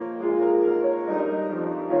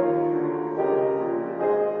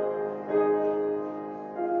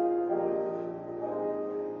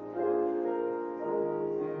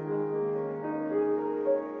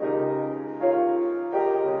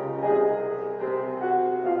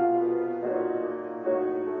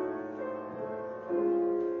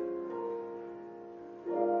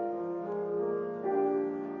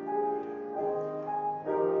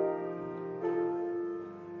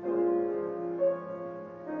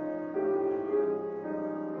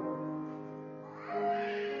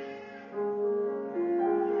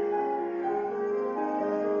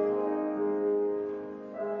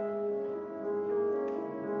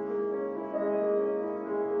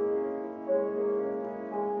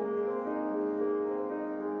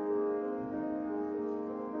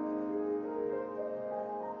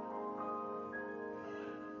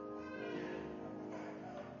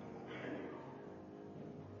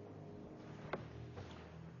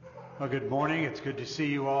Well, good morning. It's good to see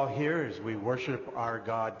you all here as we worship our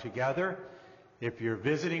God together. If you're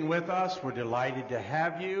visiting with us, we're delighted to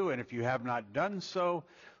have you. And if you have not done so,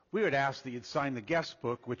 we would ask that you'd sign the guest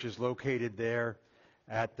book, which is located there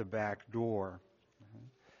at the back door.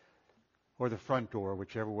 Or the front door,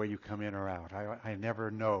 whichever way you come in or out. I never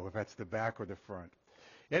know if that's the back or the front.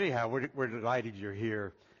 Anyhow, we're delighted you're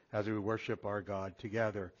here as we worship our God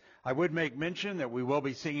together. I would make mention that we will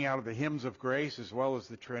be singing out of the hymns of grace as well as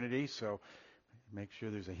the Trinity, so make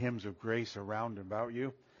sure there's a hymns of grace around about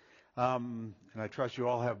you. And I trust you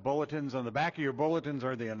all have bulletins. On the back of your bulletins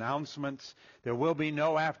are the announcements. There will be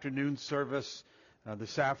no afternoon service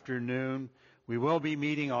this afternoon. We will be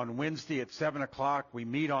meeting on Wednesday at 7 o'clock. We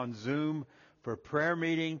meet on Zoom for prayer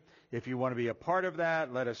meeting. If you want to be a part of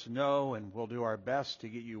that, let us know, and we'll do our best to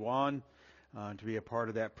get you on to be a part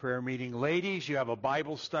of that prayer meeting. Ladies, you have a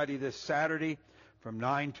Bible study this Saturday from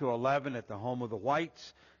 9 to 11 at the Home of the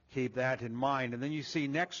Whites. Keep that in mind. And then you see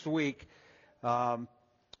next week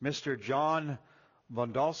Mr. John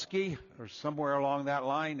Vondolski, or somewhere along that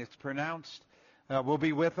line it's pronounced, will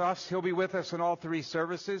be with us. He'll be with us in all three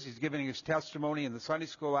services. He's giving his testimony in the Sunday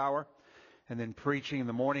school hour and then preaching in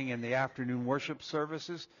the morning and the afternoon worship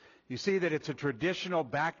services. You see that it's a traditional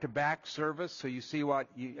back-to-back service, so you see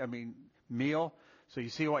meal. So you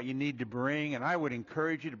see what you need to bring, and I would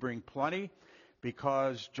encourage you to bring plenty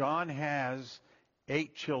because John has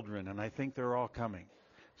 8 children, and I think they're all coming.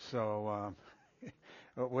 So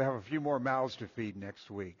we'll have a few more mouths to feed next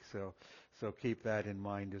week, so keep that in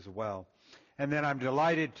mind as well. And then I'm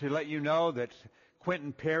delighted to let you know that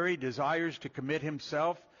Quentin Perry desires to commit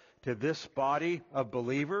himself to this body of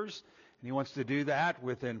believers, and he wants to do that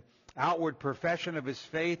with an outward profession of his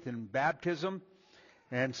faith in baptism.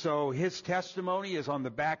 And so his testimony is on the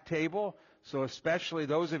back table. So especially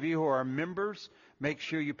those of you who are members, make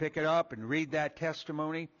sure you pick it up and read that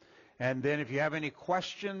testimony. And then if you have any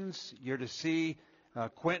questions, you're to see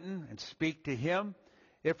Quentin and speak to him.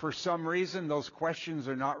 If for some reason those questions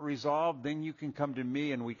are not resolved, then you can come to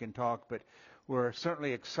me and we can talk. But we're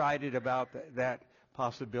certainly excited about that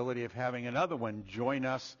possibility of having another one join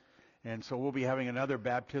us. And so we'll be having another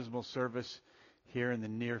baptismal service here in the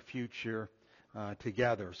near future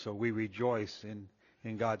together. So we rejoice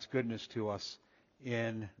in God's goodness to us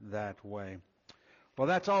in that way. Well,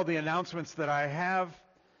 that's all the announcements that I have.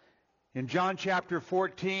 In John chapter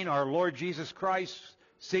 14, our Lord Jesus Christ,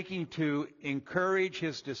 seeking to encourage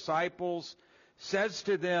his disciples, says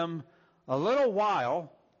to them, "A little while,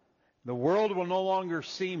 the world will no longer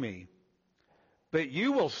see me, but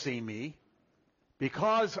you will see me.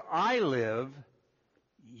 Because I live,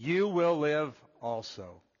 you will live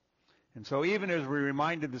also." And so even as we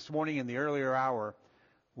reminded this morning in the earlier hour,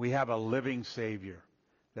 we have a living Savior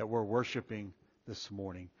that we're worshiping this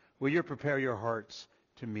morning. Will you prepare your hearts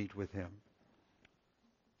to meet with him?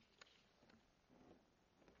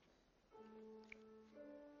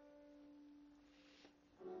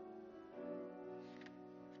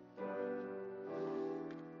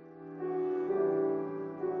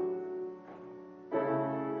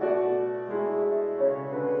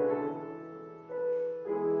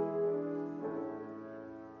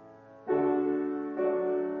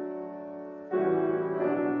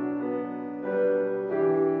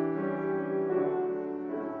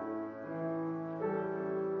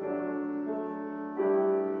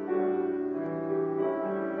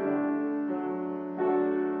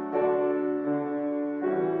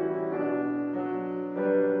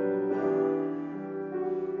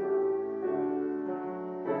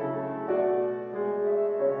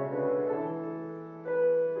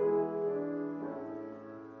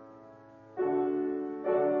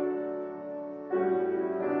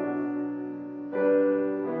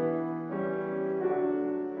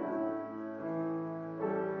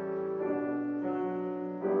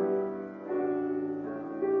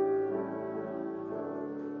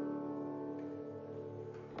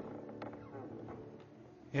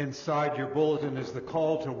 Inside your bulletin is the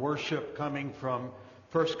call to worship coming from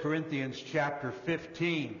 1 Corinthians chapter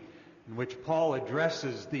 15, in which Paul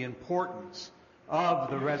addresses the importance of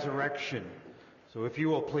the resurrection. So if you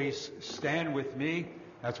will please stand with me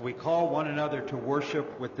as we call one another to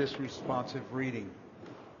worship with this responsive reading.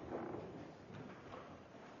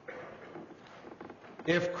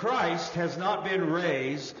 If Christ has not been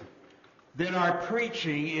raised, then our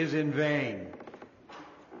preaching is in vain.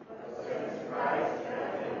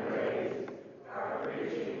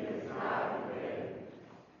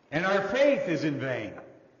 And our faith is in vain.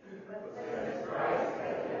 But since Christ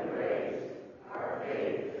has been raised, our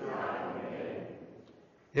faith is not in vain.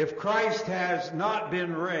 If Christ has not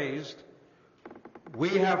been raised, we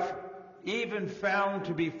have even found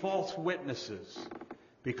to be false witnesses,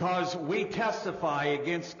 because we testify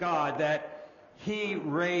against God that He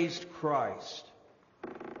raised Christ.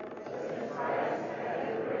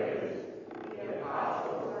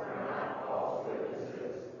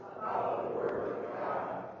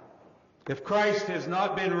 If Christ has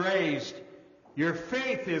not been raised, your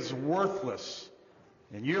faith is worthless,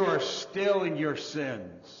 and you are still in your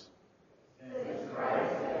sins.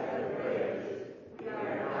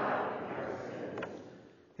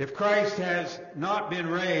 If Christ has not been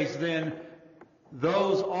raised, then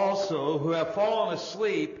those also who have fallen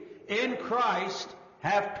asleep in Christ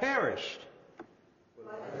have perished.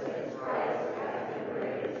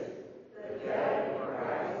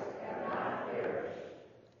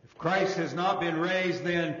 If Christ has not been raised,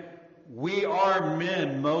 then we are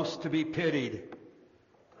men most to be pitied.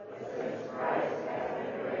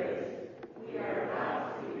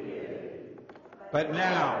 But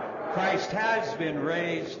now Christ has been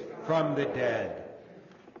raised from the dead.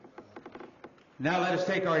 Now let us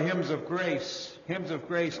take our hymns of grace. Hymns of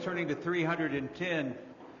grace, turning to 310,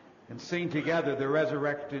 and sing together the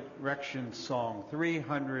resurrection song.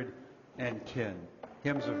 310.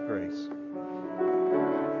 Hymns of grace.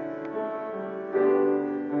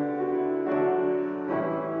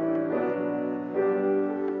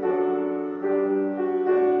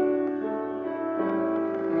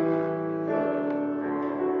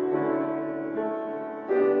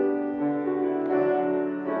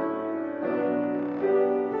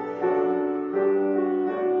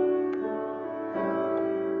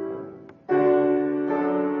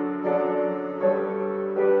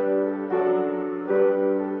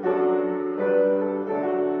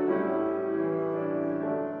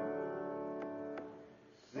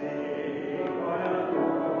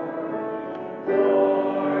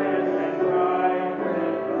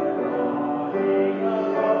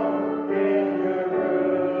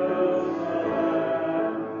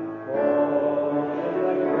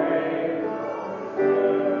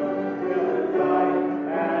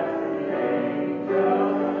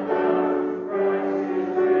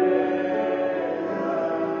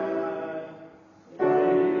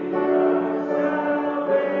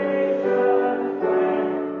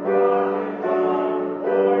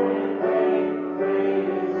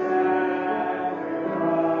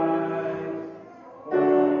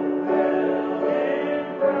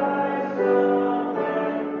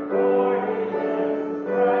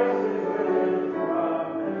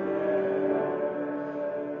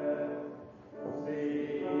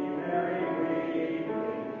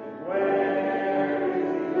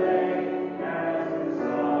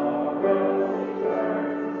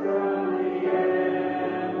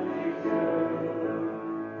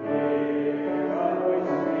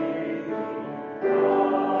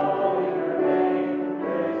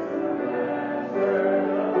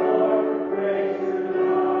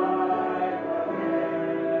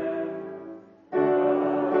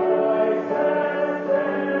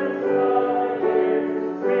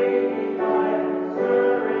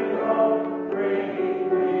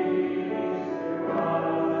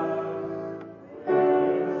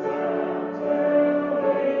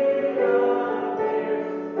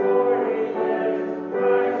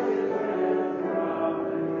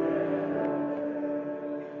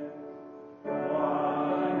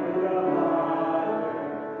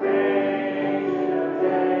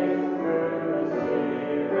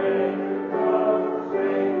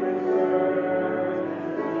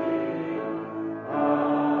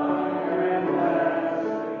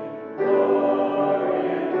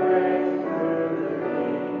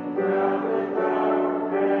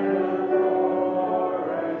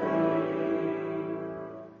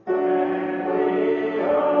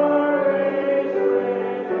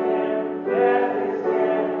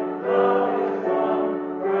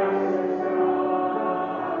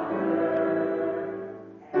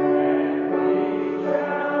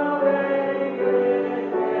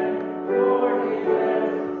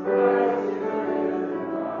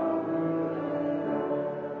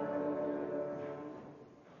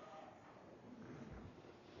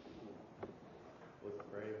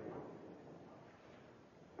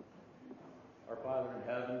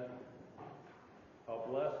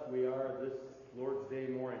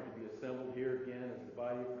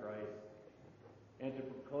 And to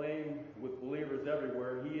proclaim with believers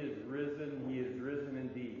everywhere, He is risen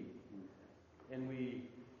indeed. And we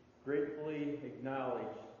gratefully acknowledge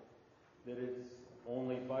that it's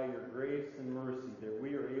only by your grace and mercy that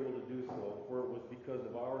we are able to do so, for it was because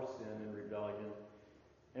of our sin and rebellion,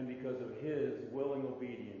 and because of His willing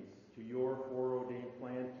obedience to your foreordained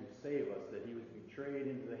plan to save us, that He was betrayed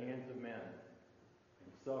into the hands of men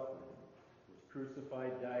and suffered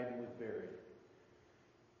crucified, died, and was buried.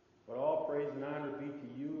 But all praise and honor be to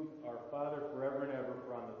you, our Father, forever and ever,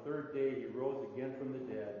 for on the third day he rose again from the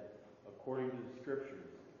dead, according to the Scriptures,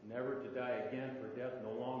 never to die again, for death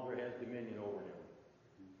no longer has dominion over him.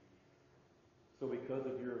 So because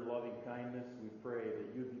of your loving kindness, we pray that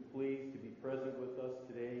you'd be pleased to be present with us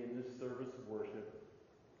today in this service of worship.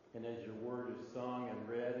 And as your word is sung and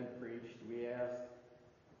read and preached, we ask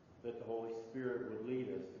that the Holy Spirit would lead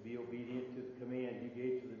us to be obedient to the command you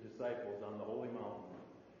gave to the disciples on the holy mountain.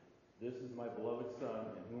 This is my beloved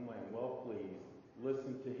Son, in whom I am well pleased.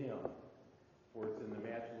 Listen to him, for it's in the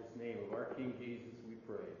matchless name of our King Jesus we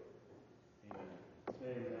pray. Amen.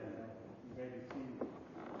 Amen. You may be seated.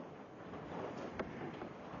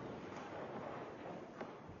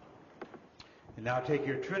 And now take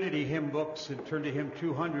your Trinity hymn books and turn to hymn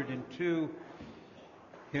 202.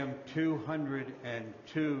 Hymn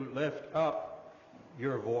 202. Lift up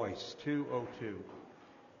your voice. 202.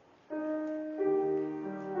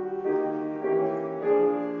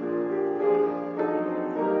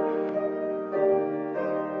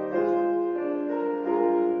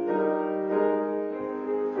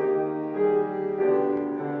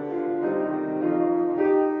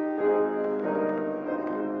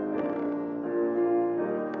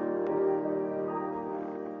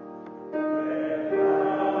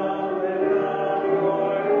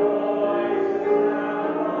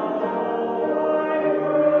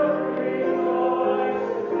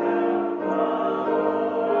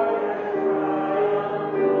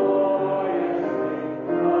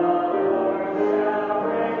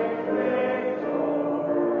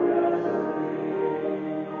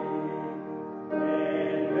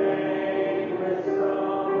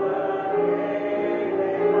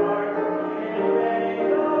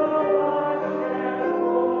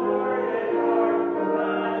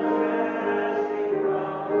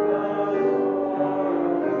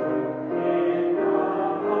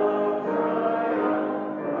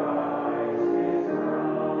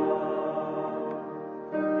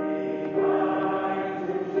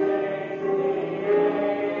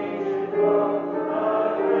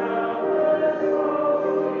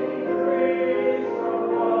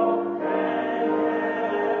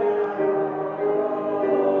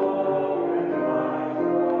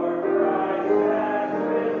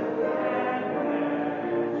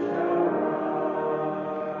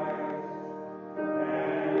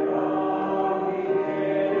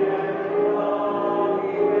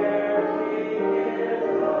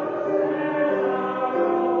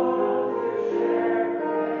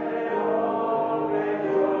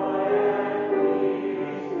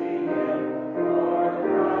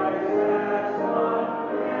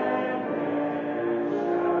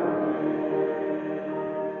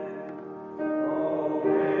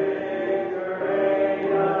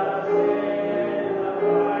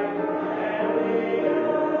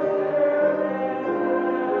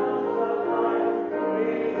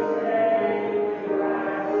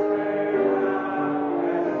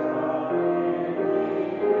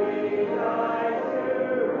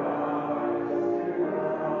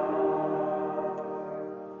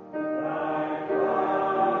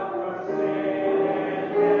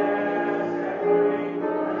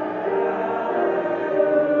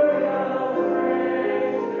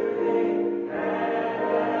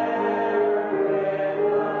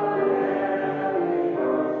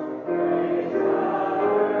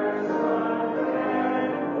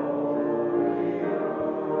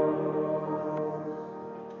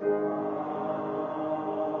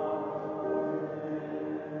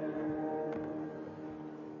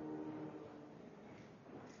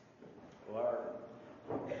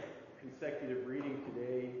 consecutive reading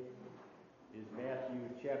today is Matthew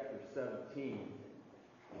chapter 17.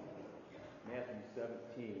 Matthew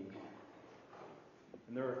 17.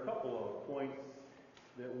 And there are a couple of points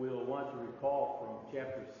that we'll want to recall from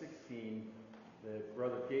chapter 16 that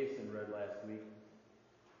Brother Jason read last week.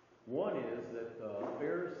 One is that the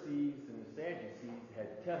Pharisees and the Sadducees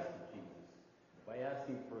had tested Jesus by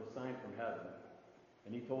asking for a sign from heaven.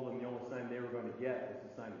 And he told them the only sign they were going to get was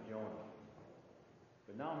the sign of Jonah.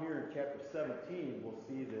 But now here in chapter 17, we'll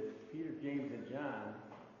see that Peter, James, and John,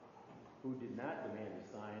 who did not demand a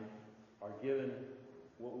sign, are given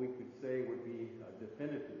what we could say would be a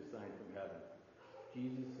definitive sign from heaven.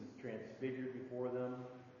 Jesus is transfigured before them.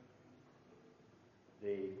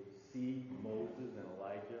 They see Moses and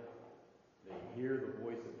Elijah. They hear the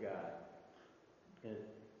voice of God. And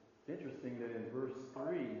it's interesting that in verse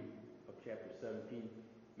 3 of chapter 17,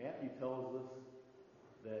 Matthew tells us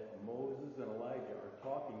that Moses and Elijah are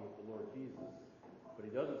talking with the Lord Jesus. But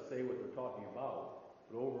he doesn't say what they're talking about.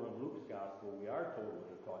 But over in Luke's gospel, we are told what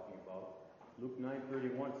they're talking about. Luke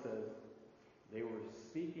 9:31 says, they were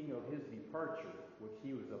speaking of his departure, which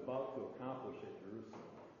he was about to accomplish at Jerusalem.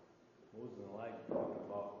 Moses and Elijah talking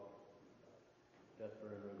about death,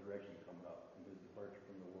 burial, and resurrection coming up and his departure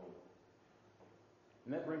from the world.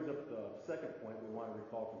 And that brings up the second point we want to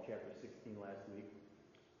recall from chapter 16 last week.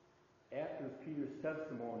 After Peter's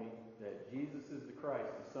testimony that Jesus is the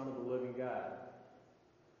Christ, the Son of the living God,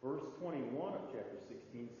 verse 21 of chapter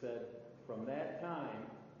 16 said, from that time,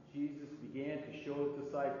 Jesus began to show his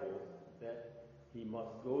disciples that he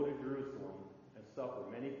must go to Jerusalem and suffer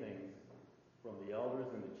many things from the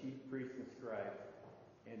elders and the chief priests and scribes,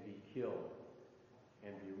 and be killed,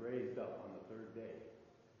 and be raised up on the third day.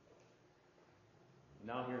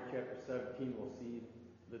 Now here in chapter 17, we'll see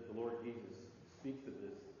that the Lord Jesus speaks of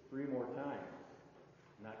this 3 more times,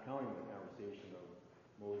 not counting the conversation of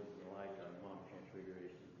Moses and Elijah on the Mount of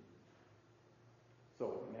Transfiguration.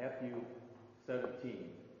 So, Matthew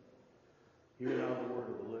 17. Hear now the word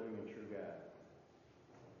of the living and true God.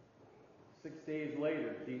 6 days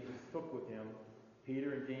later, Jesus took with him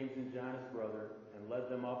Peter and James and John his brother, and led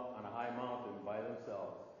them up on a high mountain by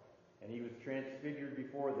themselves. And he was transfigured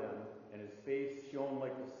before them, and his face shone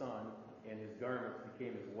like the sun, and his garments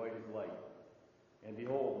became as white as light. And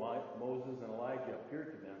behold, Moses and Elijah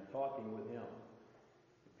appeared to them, talking with him.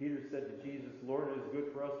 Peter said to Jesus, Lord, it is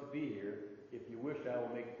good for us to be here. If you wish, I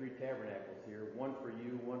will make 3 tabernacles here, one for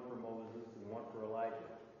you, one for Moses, and one for Elijah.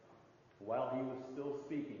 While he was still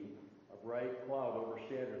speaking, a bright cloud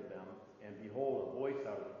overshadowed them, and behold, a voice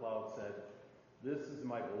out of the cloud said, This is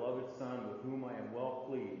my beloved Son, with whom I am well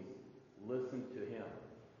pleased. Listen to him.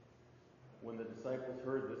 When the disciples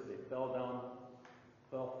heard this, they fell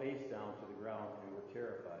face down to the ground and were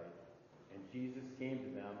terrified. And Jesus came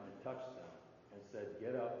to them and touched them, and said,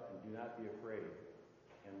 Get up and do not be afraid.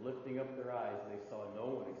 And lifting up their eyes, they saw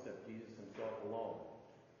no one except Jesus himself alone.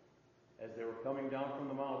 As they were coming down from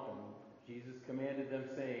the mountain, Jesus commanded them,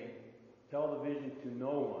 saying, Tell the vision to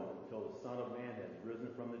no one until the Son of Man has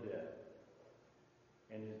risen from the dead.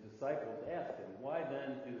 And his disciples asked him, Why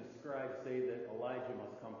then do the scribes say that Elijah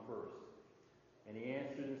must come first? And he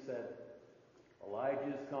answered and said,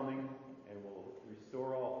 Elijah is coming and will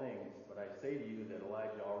restore all things, but I say to you that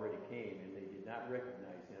Elijah already came, and they did not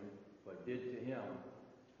recognize him, but did to him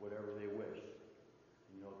whatever they wished.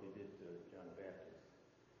 You know what they did to John the Baptist.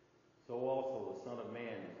 So also the Son of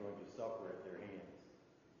Man is going to suffer at their hands.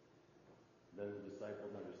 Then the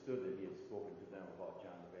disciples understood that he had spoken to them about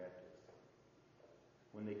John the Baptist.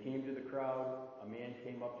 When they came to the crowd, a man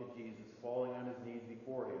came up to Jesus, falling on his knees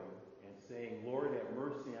before him, and saying, Lord, have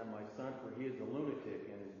mercy on my son, for he is a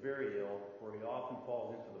lunatic and is very ill, for he often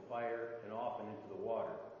falls into the fire and often into the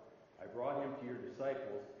water. I brought him to your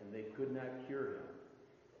disciples, and they could not cure him.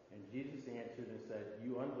 And Jesus answered and said,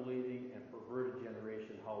 You unbelieving and perverted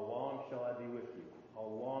generation, how long shall I be with you? How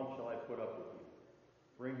long shall I put up with you?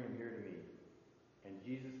 Bring him here to me. And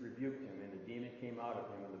Jesus rebuked him, and the demon came out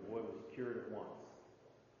of him, and the boy was cured at once.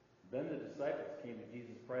 Then the disciples came to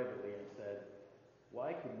Jesus privately and said,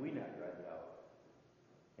 Why could we not drive it out?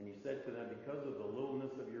 And he said to them, Because of the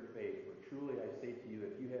littleness of your faith, for truly I say to you,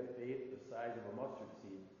 if you have faith the size of a mustard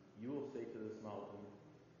seed, you will say to this mountain,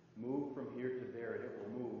 Move from here to there, and it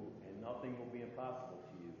will move, and nothing will be impossible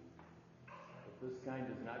to you. But this kind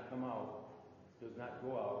does not go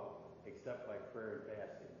out, except by prayer and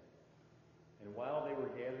fasting. And while they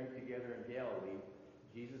were gathering together in Galilee,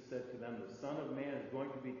 Jesus said to them, The Son of Man is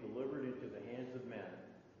going to be delivered into the hands of men,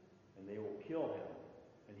 and they will kill him,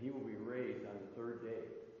 and he will be raised on the third day.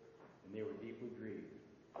 And they were deeply grieved.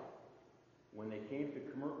 When they came to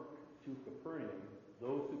Capernaum,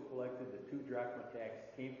 those who collected the 2 drachma tax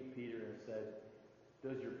came to Peter and said,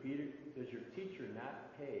 Does your teacher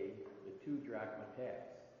not pay the 2 drachma tax?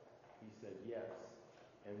 He said, Yes.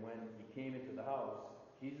 And when he came into the house,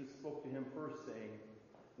 Jesus spoke to him first, saying,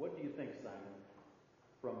 What do you think, Simon?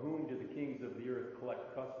 From whom do the kings of the earth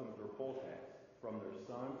collect customs or poll tax? From their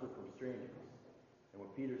sons or from strangers? And when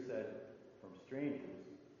Peter said, From strangers,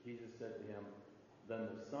 Jesus said to him, Then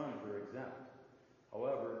the sons are exempt.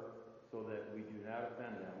 However, so that we do not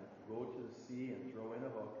offend them, go to the sea and throw in a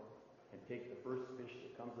hook, and take the first fish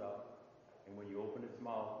that comes up, and when you open its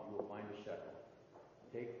mouth, you will find a shekel.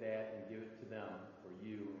 Take that and give it to them for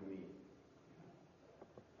you and me.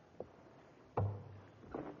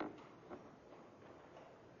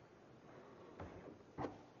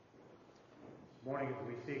 This morning, as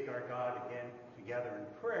we seek our God again together in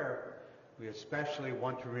prayer, we especially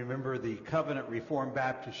want to remember the Covenant Reformed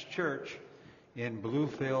Baptist Church in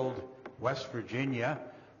Bluefield, West Virginia,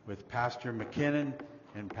 with Pastor McKinnon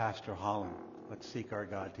and Pastor Holland. Let's seek our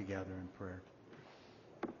God together in prayer.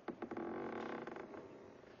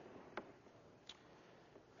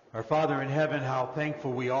 Our Father in heaven, how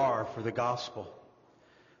thankful we are for the gospel.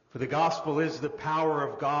 For the gospel is the power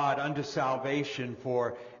of God unto salvation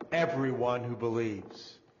for everyone who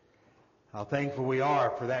believes. How thankful we are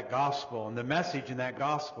for that gospel and the message in that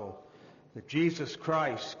gospel that Jesus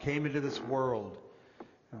Christ came into this world,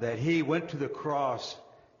 that he went to the cross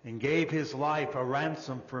and gave his life a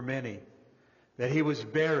ransom for many, that he was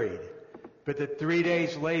buried, but that 3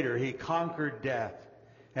 days later he conquered death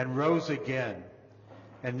and rose again,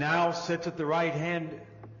 and now sits at the right hand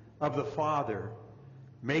of the Father,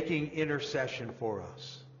 making intercession for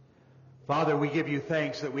us. Father, we give you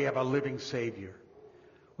thanks that we have a living Savior.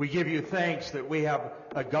 We give you thanks that we have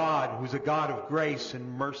a God who's a God of grace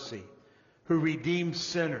and mercy, who redeems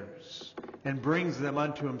sinners and brings them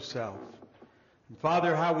unto himself. And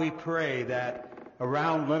Father, how we pray that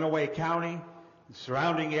around Lenawee County, the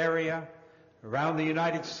surrounding area, around the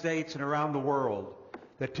United States and around the world,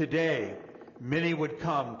 that today many would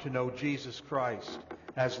come to know Jesus Christ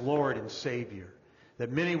as Lord and Savior.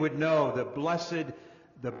 That many would know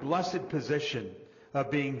the blessed position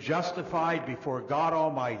of being justified before God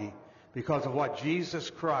Almighty because of what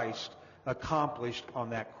Jesus Christ accomplished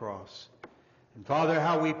on that cross. And Father,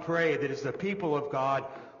 how we pray that as the people of God,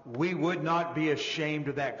 we would not be ashamed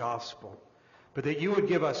of that gospel, but that you would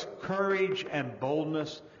give us courage and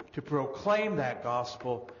boldness to proclaim that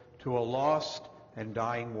gospel to a lost and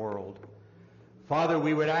dying world. Father,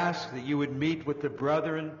 we would ask that you would meet with the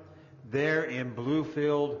brethren there in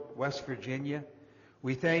Bluefield, West Virginia.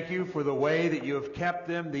 We thank you for the way that you have kept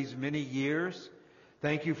them these many years.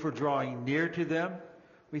 Thank you for drawing near to them.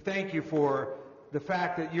 We thank you for the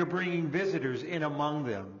fact that you're bringing visitors in among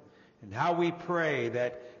them, and how we pray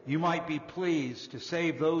that you might be pleased to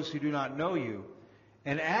save those who do not know you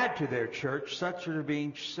and add to their church such that are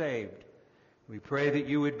being saved. We pray that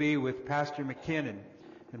you would be with Pastor McKinnon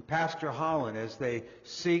and Pastor Holland as they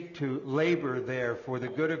seek to labor there for the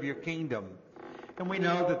good of your kingdom. And we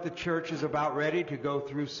know that the church is about ready to go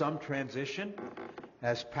through some transition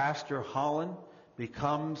as Pastor Holland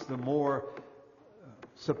becomes the more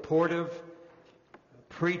supportive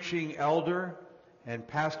preaching elder, and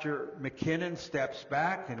Pastor McKinnon steps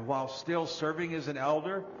back, and while still serving as an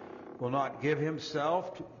elder, will not give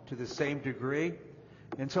himself to the same degree.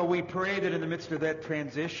 And so we pray that in the midst of that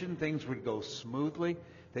transition, things would go smoothly,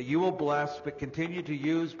 that you will bless, but continue to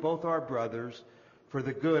use both our brothers for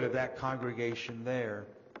the good of that congregation there.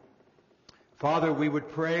 Father, we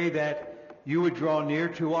would pray that you would draw near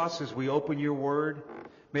to us as we open your word.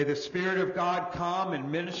 May the Spirit of God come and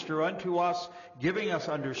minister unto us, giving us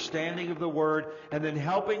understanding of the word, and then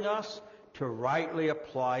helping us to rightly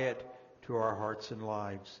apply it to our hearts and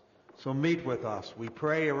lives. So meet with us, we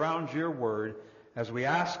pray, around your word, as we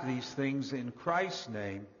ask these things in Christ's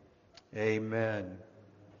name. Amen.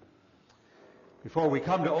 Before we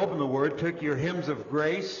come to open the word, take your hymns of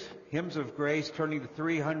grace, turning to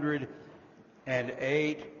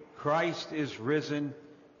 308. Christ is risen,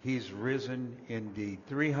 he's risen indeed.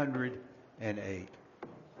 308.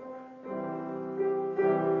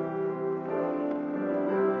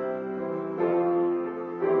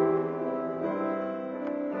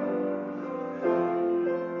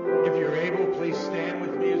 If you're able, please stand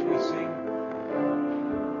with me as we sing.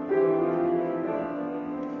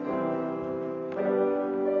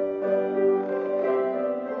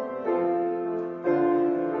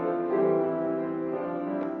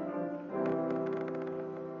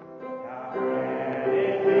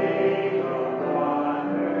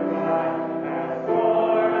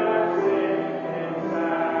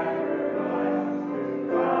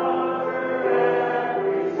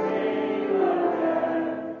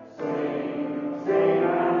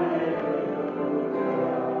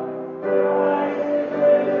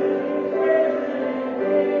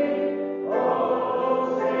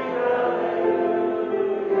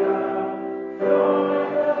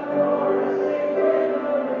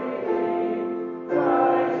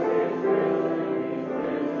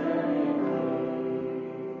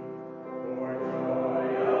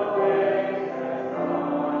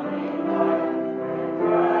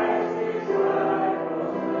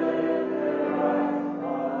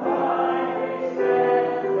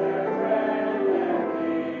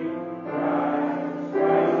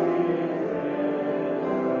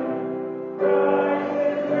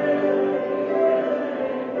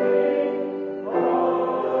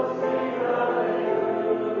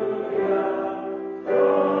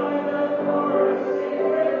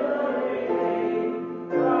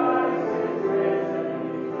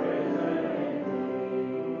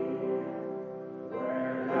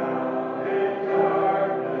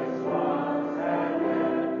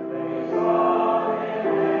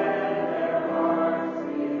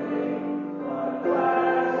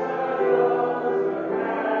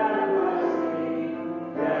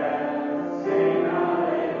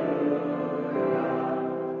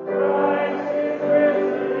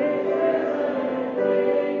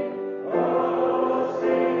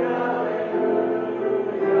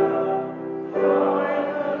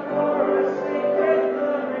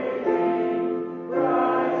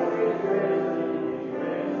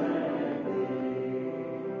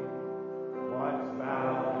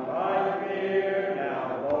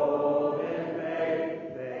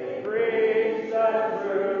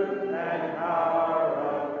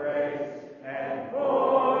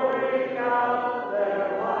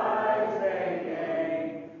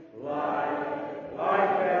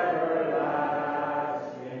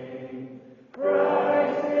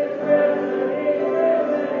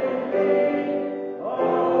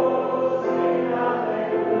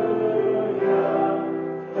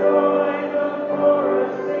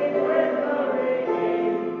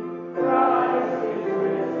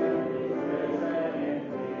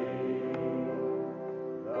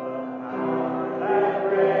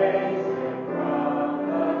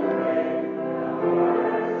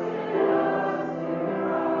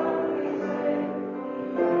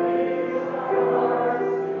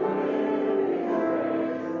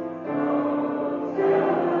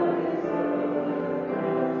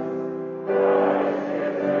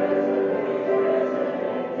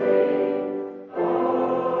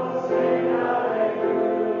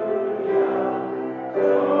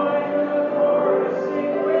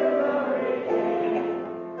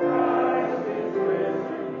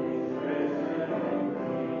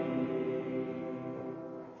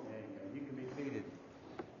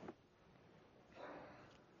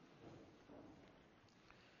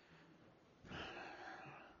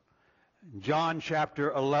 John chapter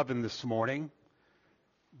 11 this morning.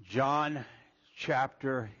 John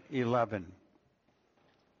chapter 11.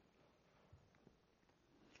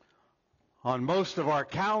 On most of our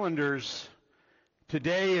calendars,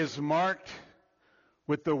 today is marked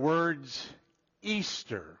with the words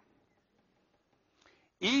Easter.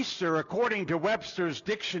 Easter, according to Webster's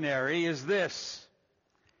dictionary, is this: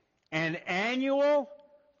 an annual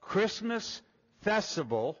Christmas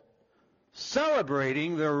festival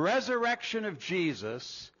celebrating the resurrection of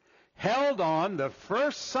Jesus, held on the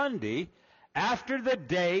first Sunday after the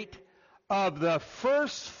date of the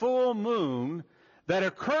first full moon that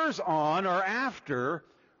occurs on or after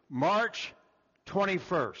March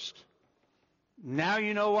 21st. Now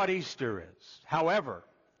you know what Easter is. However,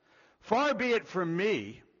 far be it from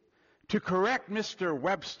me to correct Mr.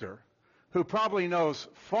 Webster, who probably knows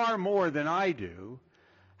far more than I do.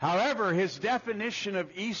 However, his definition of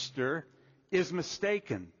Easter is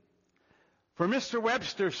mistaken. For Mr.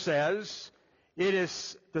 Webster says it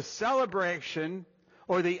is the celebration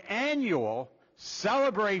or the annual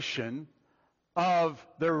celebration of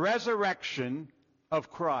the resurrection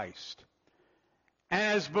of Christ. And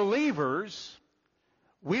as believers,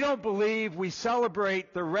 we don't believe we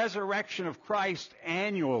celebrate the resurrection of Christ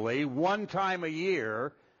annually, one time a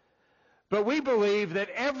year, but we believe that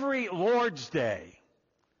every Lord's Day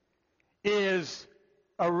is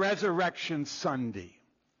a resurrection Sunday.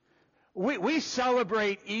 We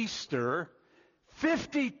celebrate Easter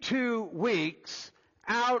 52 weeks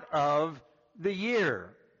out of the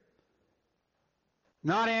year,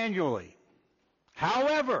 not annually.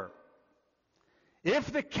 However,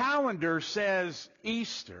 if the calendar says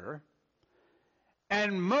Easter,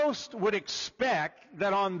 and most would expect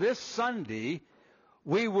that on this Sunday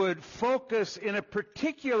we would focus in a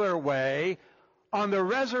particular way on the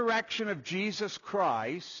resurrection of Jesus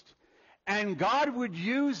Christ, and God would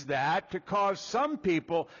use that to cause some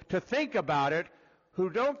people to think about it who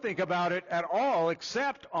don't think about it at all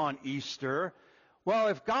except on Easter. Well,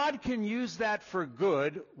 if God can use that for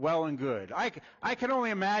good, well and good. I can only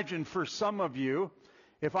imagine for some of you,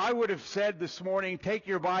 if I would have said this morning, take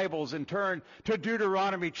your Bibles and turn to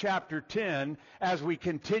Deuteronomy chapter 10 as we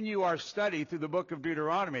continue our study through the book of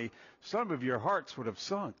Deuteronomy, some of your hearts would have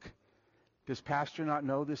sunk. Does Pastor not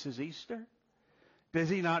know this is Easter? Does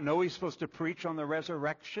he not know he's supposed to preach on the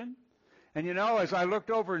resurrection? And you know, as I looked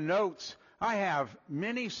over notes, I have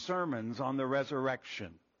many sermons on the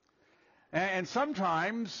resurrection. And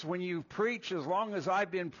sometimes when you preach, as long as I've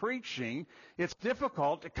been preaching, it's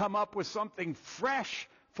difficult to come up with something fresh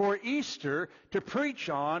for Easter to preach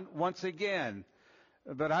on once again.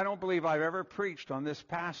 But I don't believe I've ever preached on this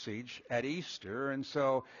passage at Easter, and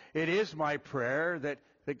so it is my prayer that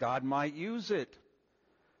God might use it.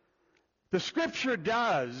 The Scripture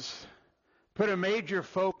does put a major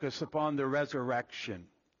focus upon the resurrection.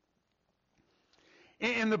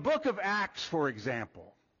 In the book of Acts, for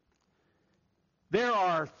example, there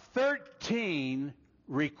are 13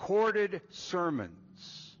 recorded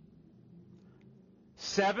sermons.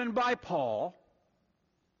 7 by Paul,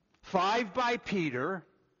 5 by Peter,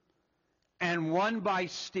 and 1 by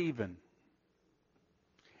Stephen.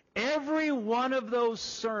 Every one of those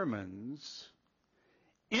sermons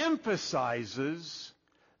emphasizes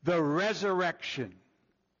the resurrection.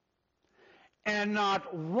 And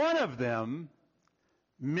not one of them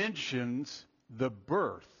mentions the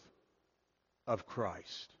birth of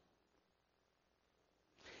Christ.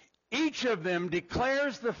 Each of them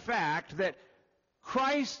declares the fact that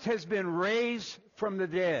Christ has been raised from the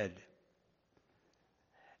dead.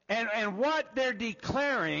 And what they're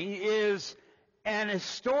declaring is an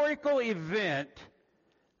historical event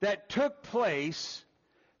that took place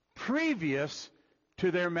previous to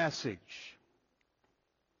their message.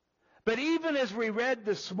 But even as we read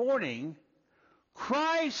this morning,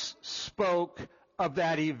 Christ spoke of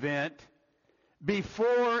that event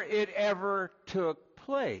before it ever took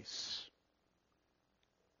place.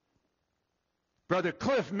 Brother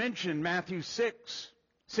Cliff mentioned Matthew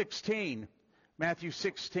 16,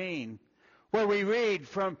 where we read,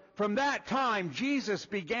 from that time Jesus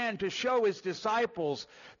began to show his disciples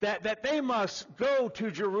that they must go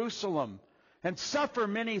to Jerusalem and suffer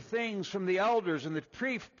many things from the elders and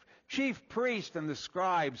the chief priests and the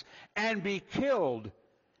scribes, and be killed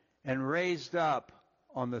and raised up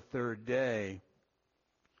on the third day.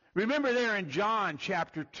 Remember there in John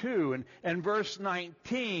chapter 2 and verse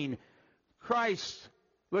 19, Christ,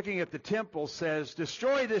 looking at the temple, says,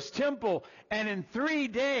 "Destroy this temple, and in 3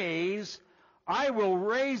 days I will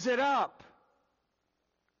raise it up."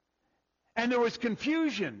 And there was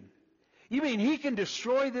confusion. You mean he can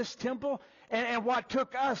destroy this temple And what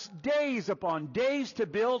took us days upon days to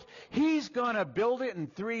build, He's going to build it in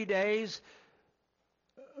 3 days.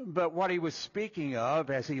 But what He was speaking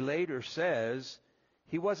of, as He later says,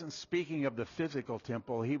 He wasn't speaking of the physical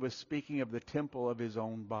temple. He was speaking of the temple of His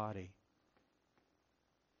own body.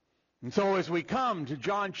 And so as we come to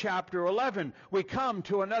John chapter 11, we come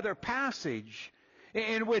to another passage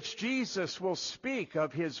in which Jesus will speak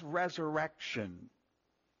of His resurrection.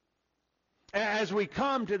 As we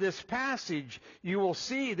come to this passage, you will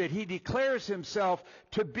see that He declares Himself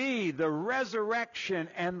to be the resurrection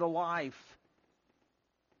and the life.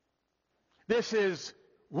 This is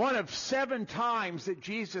one of 7 times that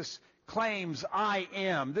Jesus claims, I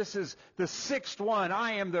am. This is the 6th one.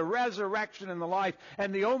 I am the resurrection and the life.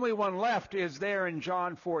 And the only one left is there in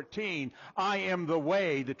John 14. I am the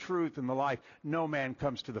way, the truth, and the life. No man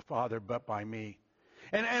comes to the Father but by me.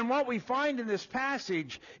 And what we find in this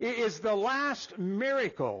passage is the last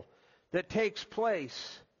miracle that takes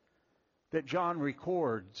place that John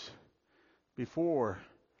records before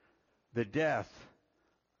the death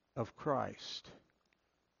of Christ.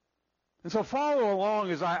 And so follow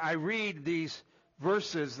along as I read these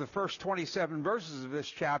verses, the first 27 verses of this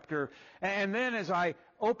chapter, and then as I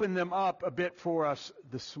open them up a bit for us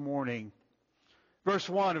this morning. Verse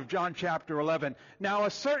 1 of John chapter 11. Now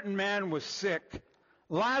a certain man was sick,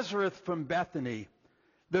 Lazarus from Bethany,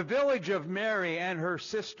 the village of Mary and her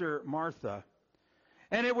sister Martha.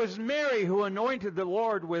 And it was Mary who anointed the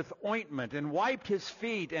Lord with ointment and wiped His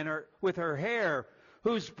feet with her hair,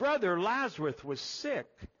 whose brother Lazarus was sick.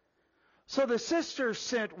 So the sisters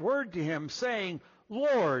sent word to Him, saying,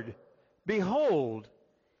 Lord, behold,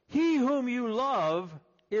 he whom you love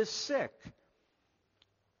is sick.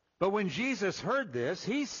 But when Jesus heard this,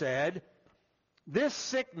 He said, this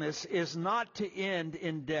sickness is not to end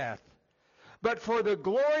in death, but for the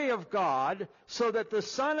glory of God, so that the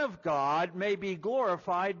Son of God may be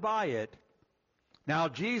glorified by it. Now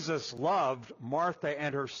Jesus loved Martha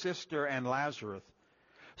and her sister and Lazarus.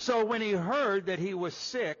 So when He heard that he was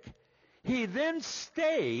sick, He then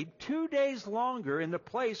stayed 2 days longer in the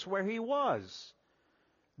place where he was.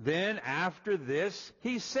 Then after this,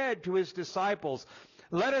 He said to His disciples,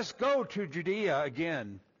 let us go to Judea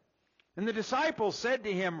again. And the disciples said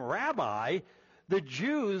to Him, Rabbi, the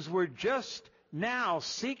Jews were just now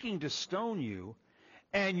seeking to stone you,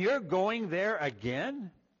 and you're going there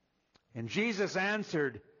again? And Jesus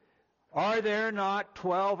answered, are there not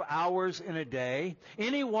 12 hours in a day?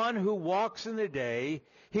 Anyone who walks in the day,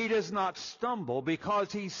 he does not stumble,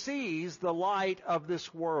 because he sees the light of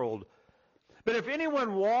this world. But if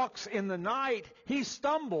anyone walks in the night, he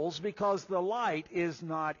stumbles, because the light is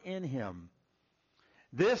not in him.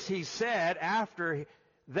 This He said. After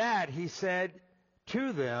that He said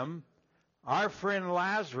to them, our friend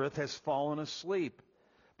Lazarus has fallen asleep,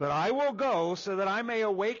 but I will go so that I may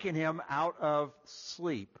awaken him out of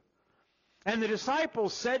sleep. And the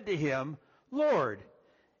disciples said to Him, Lord,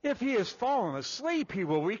 if he has fallen asleep, he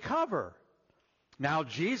will recover. Now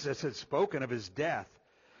Jesus had spoken of his death,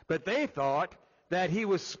 but they thought that He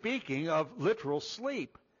was speaking of literal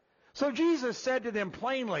sleep. So Jesus said to them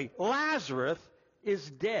plainly, Lazarus is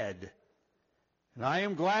dead. And I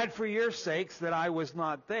am glad for your sakes that I was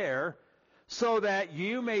not there, so that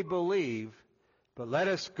you may believe, but let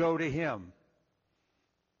us go to him.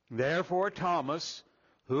 Therefore Thomas,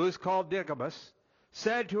 who is called Didymus,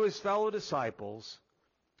 said to his fellow disciples,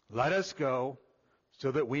 let us go,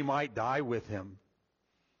 so that we might die with him.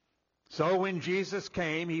 So when Jesus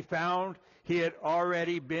came, He found he had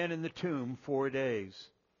already been in the tomb 4 days.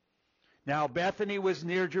 Now Bethany was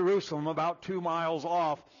near Jerusalem, about 2 miles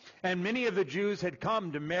off, and many of the Jews had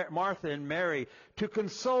come to Martha and Mary to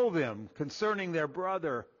console them concerning their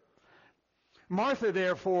brother. Martha,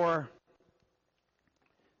 therefore,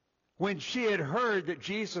 when she had heard that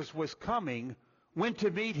Jesus was coming, went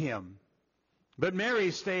to meet Him. But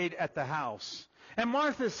Mary stayed at the house. And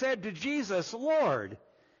Martha said to Jesus, Lord,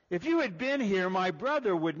 if you had been here, my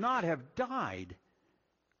brother would not have died.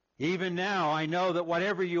 Even now I know that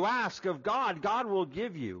whatever you ask of God, God will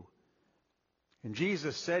give you. And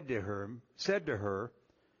Jesus said to her,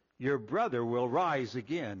 your brother will rise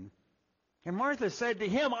again. And Martha said to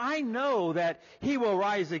Him, I know that he will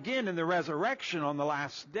rise again in the resurrection on the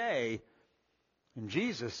last day. And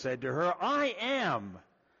Jesus said to her, I am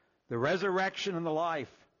the resurrection and the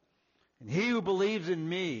life. And he who believes in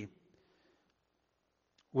me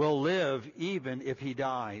will live even if he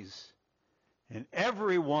dies. And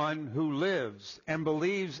everyone who lives and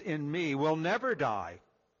believes in me will never die.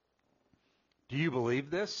 Do you believe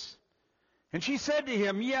this? And she said to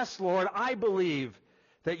Him, yes, Lord, I believe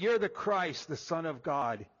that you're the Christ, the Son of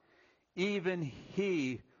God, even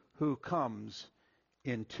He who comes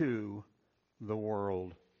into the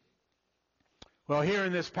world. Well, here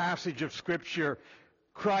in this passage of Scripture,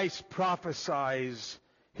 Christ prophesies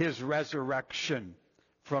his resurrection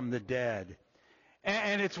from the dead.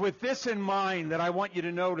 And it's with this in mind that I want you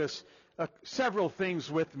to notice several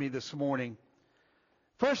things with me this morning.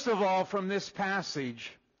 First of all, from this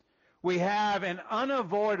passage, we have an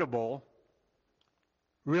unavoidable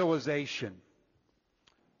realization.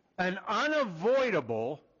 An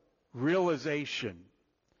unavoidable realization.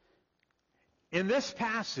 In this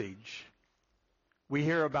passage, we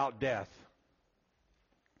hear about death.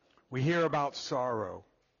 We hear about sorrow.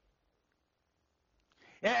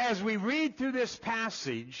 As we read through this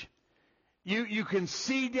passage, you can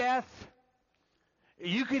see death.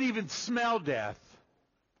 You can even smell death.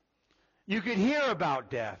 You could hear about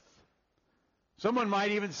death. Someone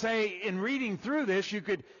might even say, in reading through this, you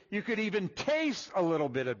could even taste a little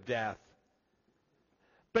bit of death.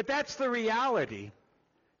 But that's the reality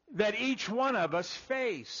that each one of us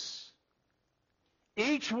face.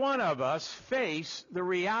 Each one of us face the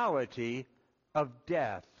reality of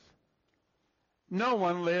death. No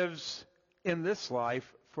one lives in this life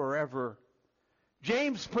forever.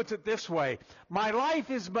 James puts it this way: my life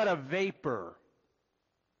is but a vapor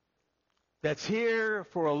that's here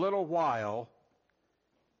for a little while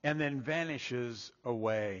and then vanishes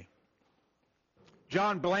away.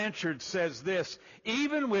 John Blanchard says this: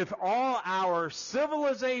 even with all our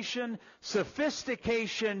civilization,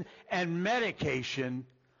 sophistication, and medication,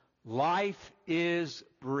 life is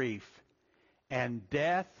brief, and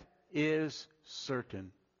death is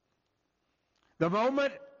certain. The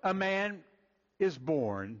moment a man is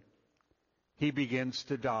born, he begins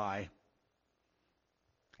to die.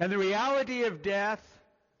 And the reality of death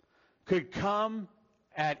could come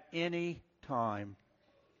at any time.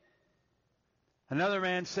 Another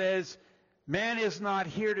man says, man is not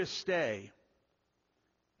here to stay.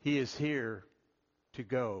 He is here to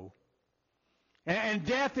go. And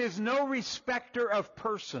death is no respecter of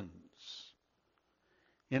persons.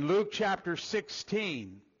 In Luke chapter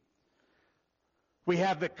 16, we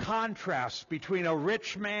have the contrast between a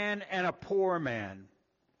rich man and a poor man.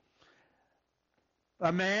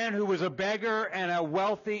 A man who was a beggar and a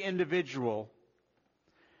wealthy individual.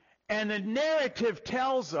 And the narrative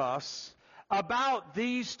tells us about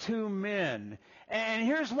these two men. And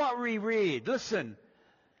here's what we read. Listen.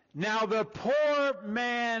 Now the poor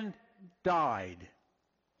man died.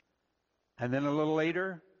 And then a little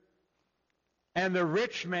later, and the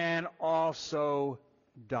rich man also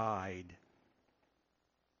died.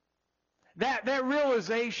 That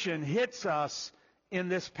realization hits us in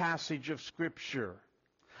this passage of Scripture.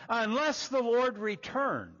 Unless the Lord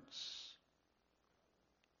returns,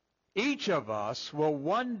 each of us will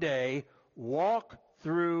one day walk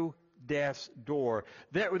through death's door.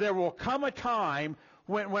 There will come a time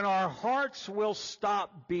when our hearts will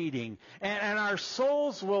stop beating and our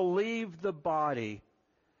souls will leave the body.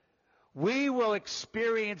 We will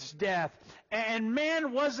experience death. And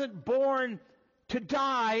man wasn't born to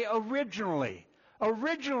die originally.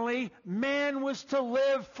 Originally, man was to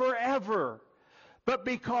live forever. But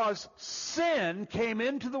because sin came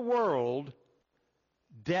into the world,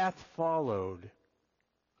 death followed.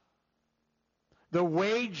 The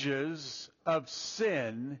wages of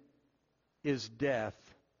sin is death.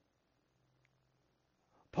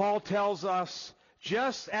 Paul tells us,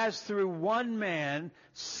 just as through one man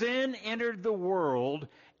sin entered the world,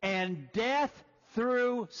 and death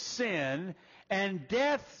through sin, and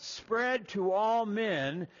death spread to all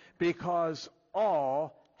men because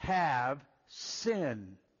all have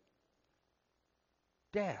sin.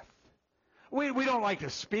 Death. We don't like to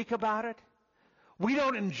speak about it. We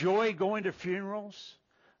don't enjoy going to funerals.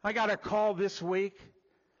 I got a call this week.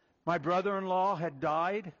 My brother-in-law had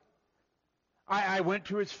died. I went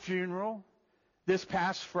to his funeral this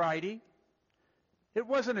past Friday. It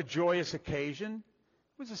wasn't a joyous occasion.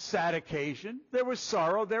 It was a sad occasion. There was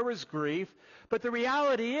sorrow. There was grief. But the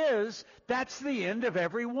reality is, that's the end of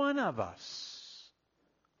every one of us.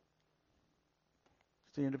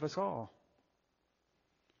 It's the end of us all.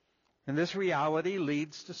 And this reality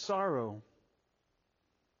leads to sorrow.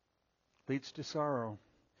 Leads to sorrow.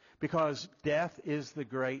 Because death is the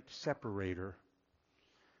great separator.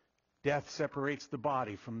 Death separates the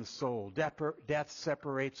body from the soul. Death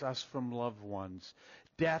separates us from loved ones.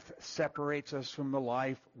 Death separates us from the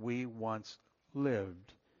life we once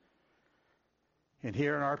lived. And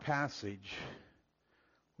here in our passage,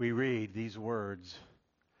 we read these words: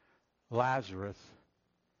 Lazarus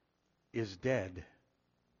is dead.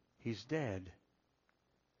 He's dead.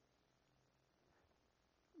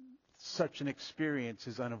 Such an experience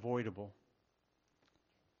is unavoidable.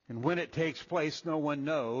 And when it takes place, no one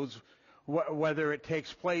knows. Whether it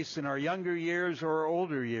takes place in our younger years or our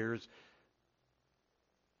older years,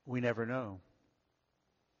 we never know.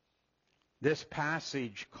 This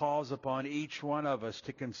passage calls upon each one of us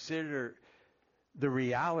to consider the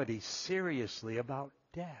reality seriously about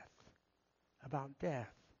death. About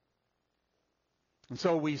death. And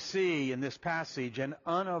so we see in this passage an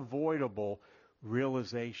unavoidable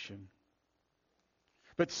realization.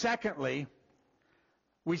 But secondly,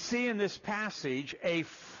 we see in this passage a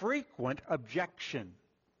frequent objection.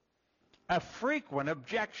 A frequent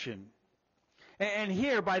objection. And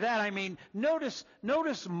here, by that I mean, notice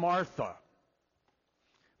Martha.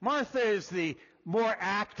 Martha is the more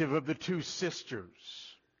active of the two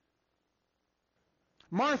sisters.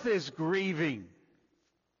 Martha is grieving.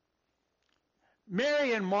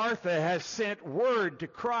 Mary and Martha has sent word to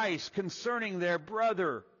Christ concerning their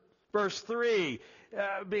brother. Verse 3,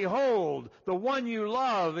 behold, the one you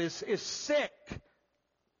love is sick.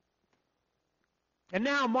 And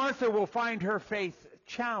now Martha will find her faith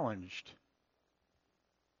challenged.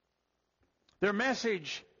 Their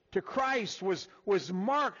message to Christ was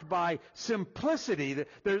marked by simplicity.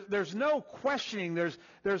 There's no questioning.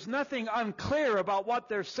 There's nothing unclear about what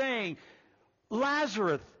they're saying.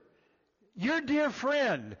 Lazarus, your dear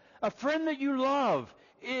friend, a friend that you love,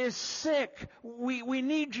 is sick. We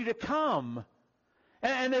need you to come.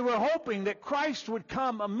 And they were hoping that Christ would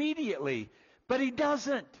come immediately, but he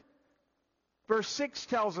doesn't. Verse 6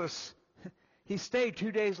 tells us he stayed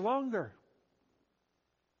 2 days longer.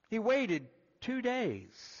 He waited 2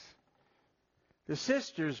 days. The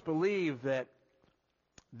sisters believe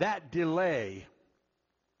that delay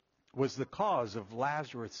was the cause of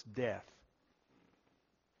Lazarus' death.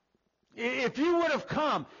 If you would have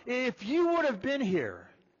come, if you would have been here,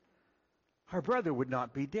 our brother would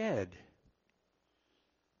not be dead.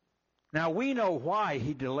 Now we know why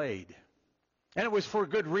he delayed. And it was for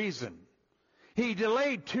good reason. He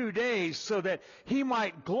delayed 2 days so that he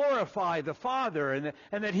might glorify the Father and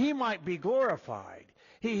that he might be glorified.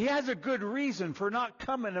 He has a good reason for not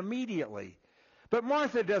coming immediately. But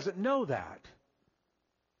Martha doesn't know that.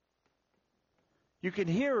 You can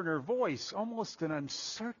hear in her voice almost an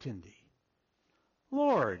uncertainty.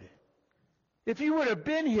 Lord, if you would have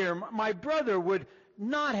been here, my brother would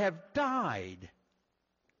not have died.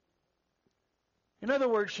 In other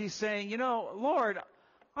words, she's saying, Lord,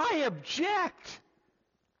 I object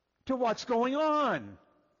to what's going on.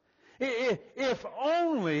 If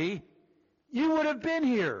only you would have been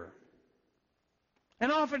here.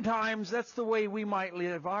 And oftentimes, that's the way we might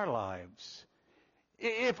live our lives.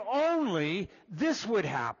 If only this would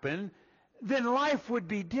happen, then life would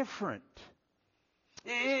be different.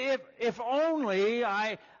 If only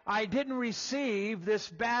I didn't receive this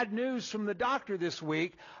bad news from the doctor this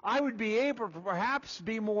week, I would be able to perhaps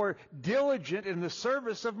be more diligent in the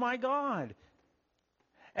service of my God.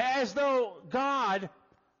 As though, God,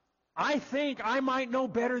 I think I might know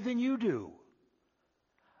better than you do.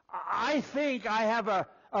 I think I have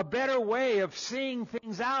a better way of seeing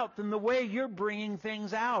things out than the way you're bringing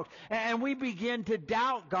things out. And we begin to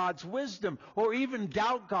doubt God's wisdom or even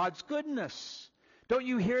doubt God's goodness. Don't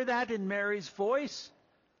you hear that in Mary's voice?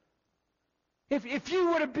 If you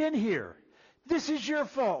would have been here, this is your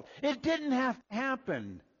fault. It didn't have to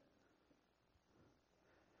happen.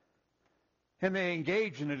 And they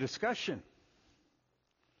engage in a discussion.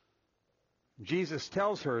 Jesus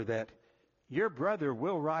tells her that your brother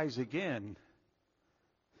will rise again.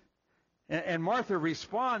 And Martha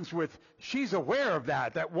responds with, she's aware of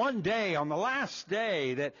that one day, on the last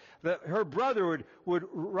day, that her brother would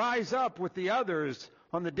rise up with the others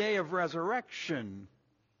on the day of resurrection.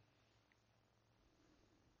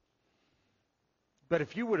 But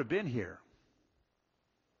if you would have been here,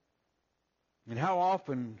 and how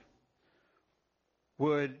often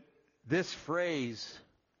would this phrase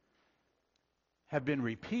have been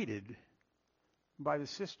repeated by the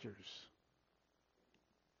sisters?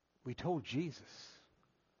 We told Jesus.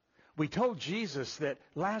 We told Jesus that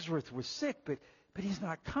Lazarus was sick, but he's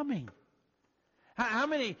not coming. How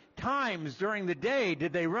many times during the day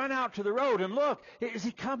did they run out to the road and look, is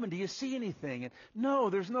he coming? Do you see anything? And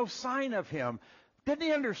no, there's no sign of him. Didn't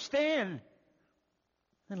he understand?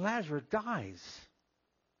 And Lazarus dies.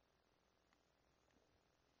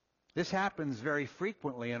 This happens very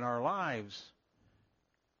frequently in our lives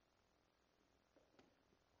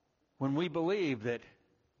when we believe that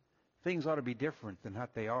things ought to be different than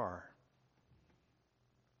what they are.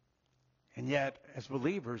 And yet, as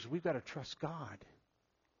believers, we've got to trust God.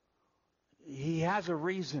 He has a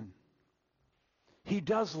reason. He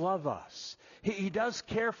does love us. He does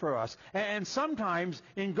care for us. And sometimes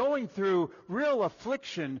in going through real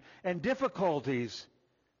affliction and difficulties,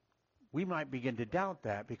 we might begin to doubt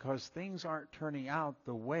that because things aren't turning out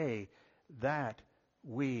the way that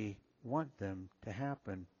we want them to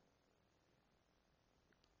happen.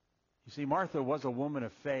 You see, Martha was a woman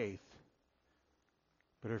of faith,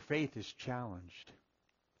 but her faith is challenged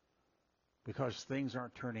because things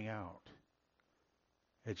aren't turning out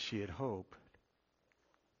as she had hoped.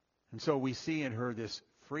 And so we see in her this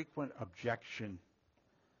frequent objection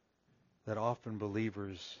that often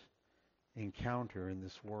believers encounter in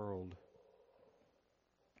this world.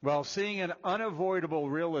 Well, seeing an unavoidable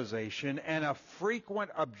realization and a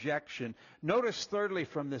frequent objection, notice thirdly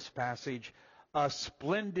from this passage, a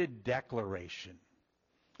splendid declaration.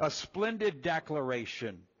 A splendid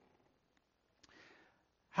declaration.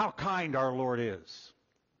 How kind our Lord is.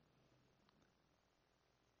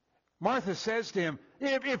 Martha says to him,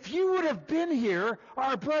 if you would have been here,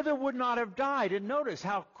 our brother would not have died. And notice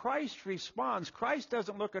how Christ responds. Christ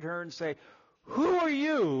doesn't look at her and say, who are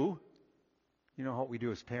you? You know what we do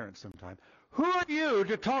as parents sometimes. Who are you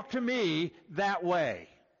to talk to me that way?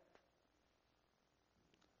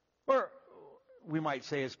 Or we might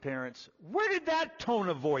say as parents, where did that tone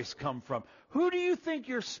of voice come from? Who do you think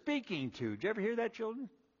you're speaking to? Did you ever hear that, children?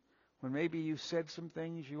 When maybe you said some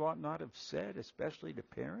things you ought not have said, especially to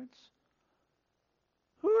parents?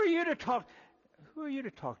 Who are you to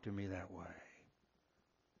talk to me that way?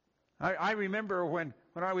 I remember when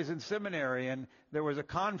I was in seminary and there was a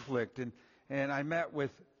conflict and I met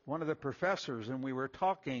with one of the professors and we were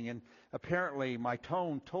talking, and apparently my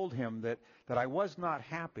tone told him that I was not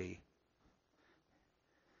happy.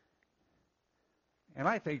 And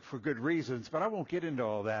I think for good reasons, but I won't get into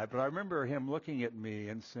all that. But I remember him looking at me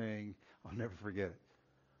and saying, I'll never forget it,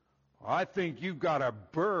 I think you've got a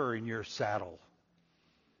burr in your saddle.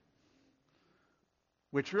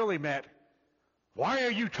 Which really meant, why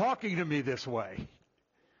are you talking to me this way?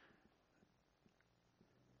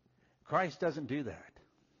 Christ doesn't do that.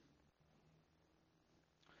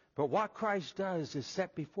 But what Christ does is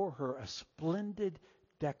set before her a splendid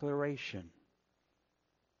declaration.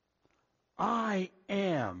 I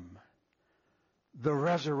am the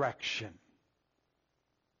resurrection.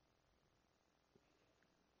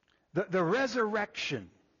 The resurrection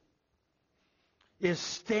is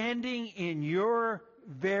standing in your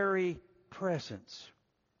very presence.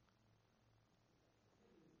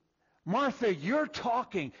 Martha, you're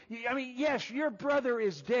talking. I mean, yes, your brother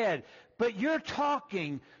is dead, but you're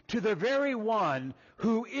talking to the very one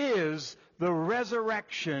who is the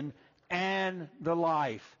resurrection and the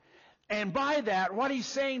life. And by that, what he's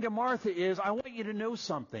saying to Martha is, I want you to know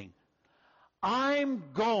something. I'm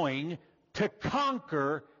going to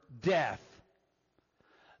conquer death.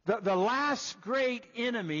 The last great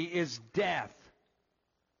enemy is death.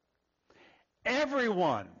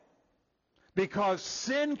 Everyone, because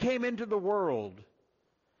sin came into the world,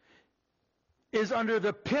 is under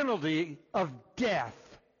the penalty of death.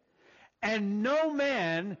 And no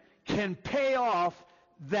man can pay off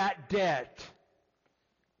that debt.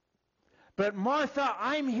 But Martha,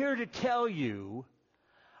 I'm here to tell you,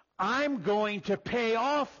 I'm going to pay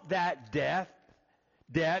off that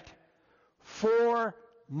debt for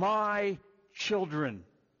my children.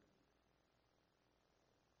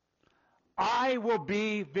 I will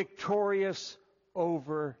be victorious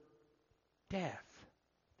over death.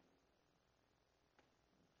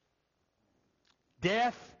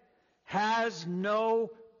 Death has no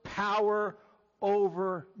power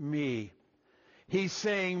over me. He's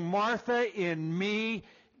saying, Martha, in me,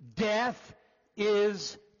 death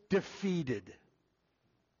is defeated.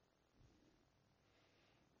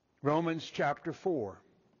 Romans chapter 4,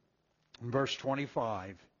 verse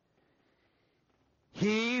 25.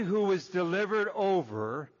 He who was delivered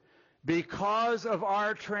over because of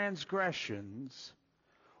our transgressions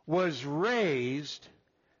was raised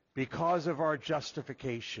because of our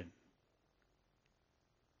justification.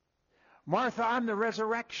 Martha, I'm the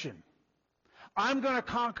resurrection. I'm going to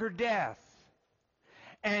conquer death.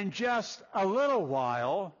 And just a little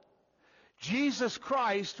while, Jesus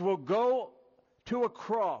Christ will go to a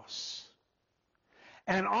cross.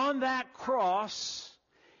 And on that cross,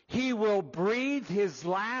 He will breathe His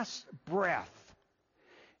last breath.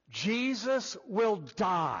 Jesus will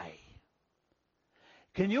die.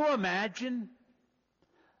 Can you imagine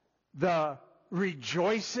the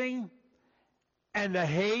rejoicing and the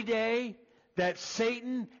heyday that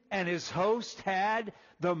Satan and his host had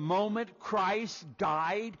the moment Christ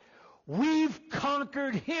died? We've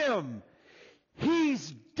conquered Him.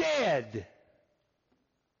 He's dead.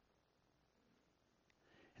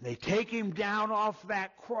 And they take him down off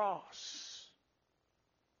that cross.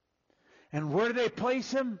 And where do they place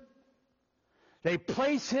him? They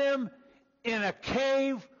place him in a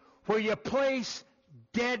cave where you place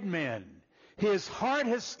dead men. His heart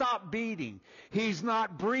has stopped beating. He's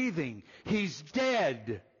not breathing. He's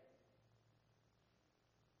dead.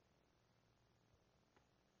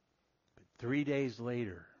 But 3 days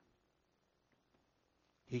later,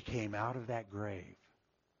 he came out of that grave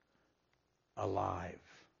alive.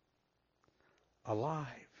 Alive.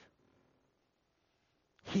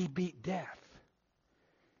 He beat death.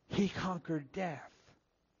 He conquered death.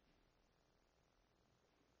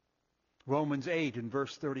 Romans 8 and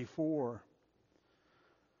verse 34.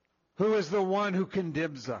 Who is the one who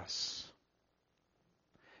condemns us?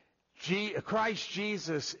 Christ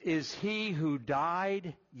Jesus is he who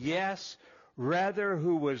died, yes, rather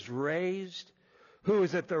who was raised, who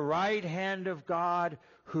is at the right hand of God,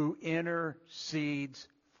 who intercedes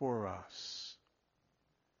for us.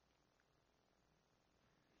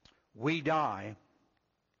 We die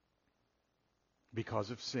because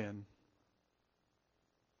of sin.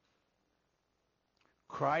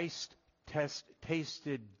 Christ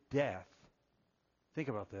tasted death. Think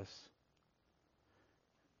about this.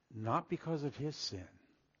 Not because of his sin.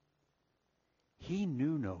 He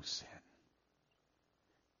knew no sin.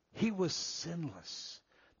 He was sinless,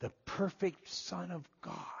 the perfect Son of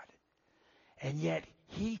God. And yet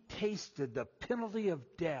he tasted the penalty of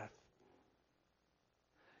death.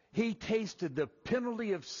 He tasted the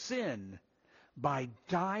penalty of sin by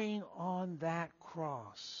dying on that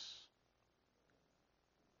cross.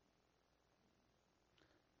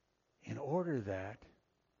 In order that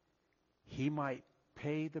he might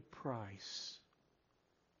pay the price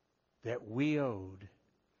that we owed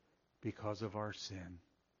because of our sin.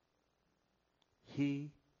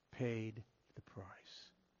 He paid the price.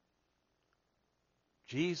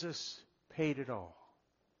 Jesus paid it all.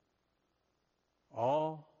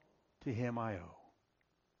 All to him I owe.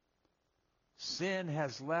 Sin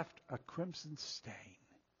has left a crimson stain,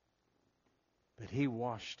 but he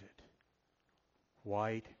washed it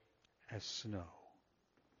white as snow.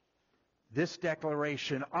 This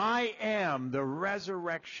declaration, I am the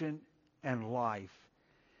resurrection and life,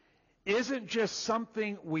 isn't just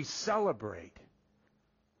something we celebrate,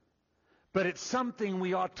 but it's something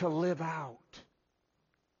we ought to live out,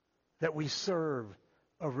 that we serve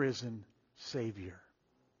a risen Savior.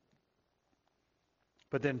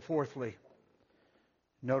 But then fourthly,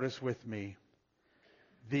 notice with me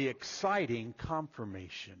the exciting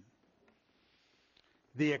confirmation.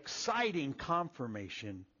 The exciting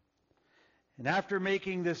confirmation. And after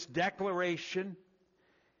making this declaration,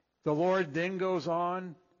 the Lord then goes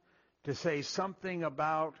on to say something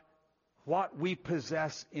about what we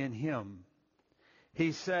possess in him.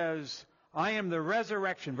 He says, I am the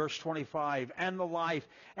resurrection, verse 25, and the life,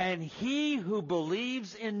 and he who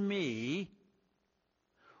believes in me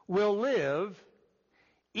will live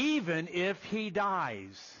even if he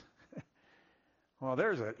dies. Well,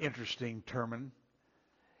 there's an interesting term.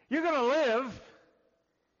 You're going to live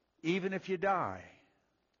even if you die.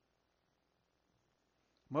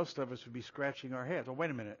 Most of us would be scratching our heads. Well,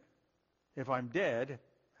 wait a minute. If I'm dead,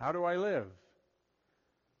 how do I live?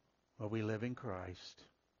 Well, we live in Christ.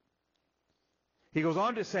 He goes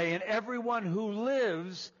on to say, and everyone who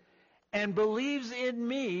lives and believes in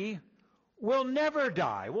me will never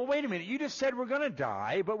die. Well, wait a minute. You just said we're going to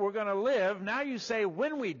die, but we're going to live. Now you say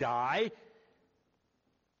when we die,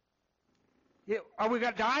 are we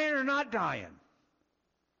dying or not dying?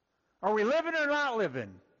 Are we living or not living?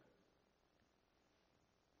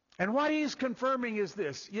 And what he's confirming is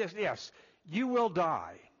this. Yes, you will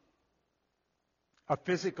die a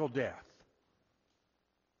physical death.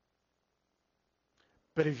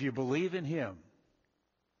 But if you believe in him,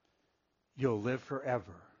 you'll live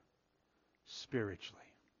forever spiritually.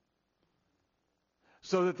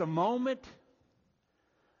 So that the moment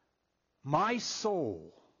my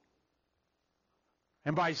soul,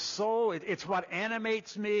 and by soul, it's what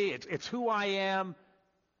animates me, it's who I am,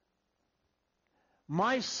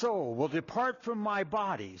 my soul will depart from my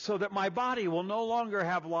body so that my body will no longer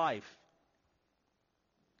have life.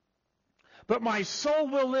 But my soul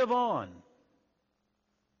will live on.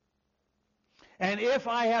 And if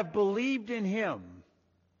I have believed in him,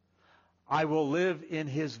 I will live in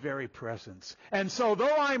his very presence. And so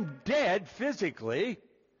though I'm dead physically,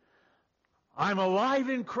 I'm alive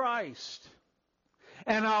in Christ.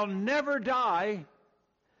 And I'll never die,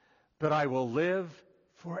 but I will live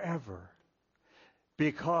forever.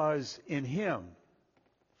 Because in him,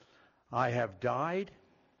 I have died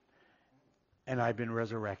and I've been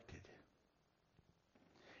resurrected.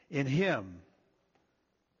 In him,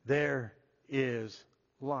 there is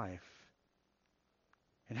life.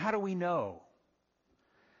 And how do we know?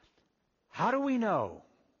 How do we know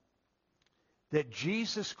that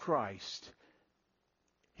Jesus Christ,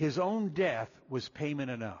 His own death was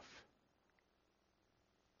payment enough?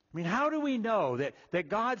 I mean, how do we know that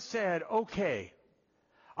God said, okay,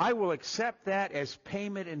 I will accept that as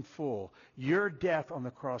payment in full, your death on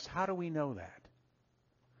the cross? How do we know that?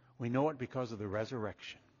 We know it because of the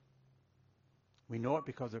resurrection. We know it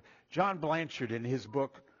because of... John Blanchard, in his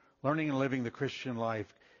book, Learning and Living the Christian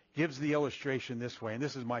Life, gives the illustration this way, and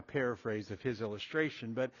this is my paraphrase of his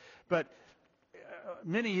illustration, but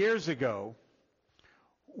many years ago,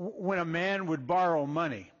 when a man would borrow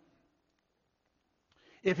money,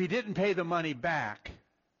 if he didn't pay the money back,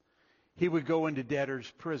 he would go into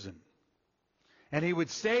debtor's prison. And he would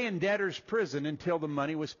stay in debtor's prison until the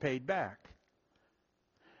money was paid back.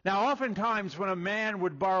 Now, oftentimes when a man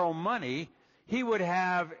would borrow money, he would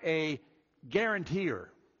have a guarantor,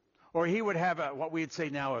 or he would have what we'd say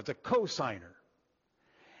now as a cosigner.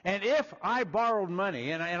 And if I borrowed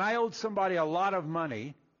money, and I owed somebody a lot of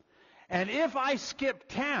money, and if I skipped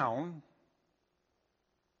town,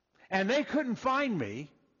 and they couldn't find me,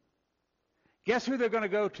 guess who they're going to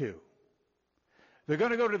go to? They're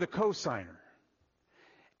going to go to the cosigner.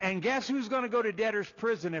 And guess who's going to go to debtor's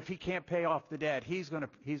prison if he can't pay off the debt?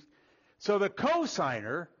 So the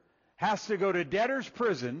cosigner has to go to debtor's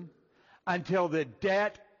prison until the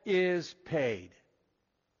debt is paid.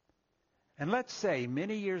 And let's say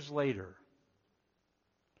many years later,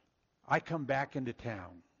 I come back into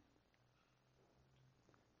town.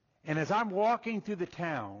 And as I'm walking through the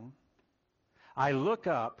town, I look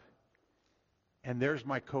up, and there's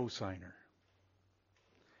my cosigner.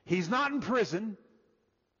 He's not in prison.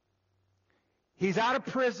 He's out of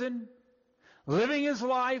prison, living his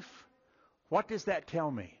life. What does that tell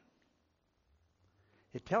me?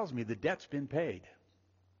 It tells me the debt's been paid.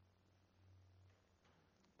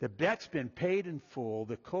 The debt's been paid in full.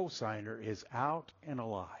 The cosigner is out and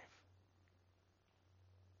alive.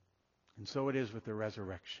 And so it is with the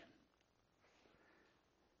resurrection.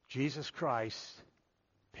 Jesus Christ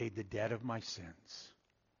paid the debt of my sins.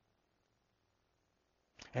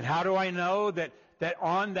 And how do I know that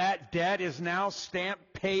on that debt is now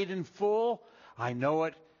stamped paid in full? I know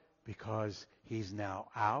it because he's now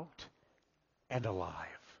out and alive.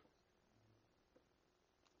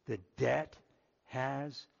 The debt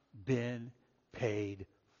has been paid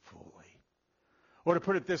fully. Or to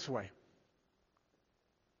put it this way,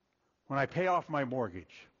 when I pay off my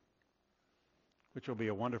mortgage, which will be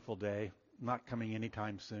a wonderful day, not coming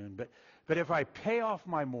anytime soon, but if I pay off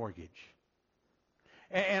my mortgage,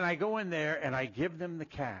 and I go in there and I give them the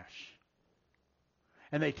cash,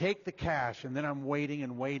 and they take the cash, and then I'm waiting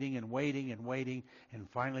and waiting and waiting and waiting, and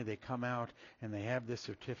finally they come out and they have this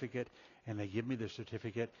certificate, and they give me the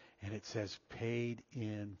certificate, and it says paid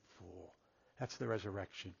in full. That's the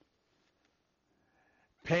resurrection.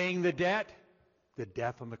 Paying the debt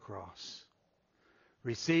on the cross.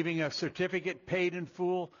 Receiving a certificate paid in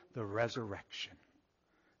full, the resurrection.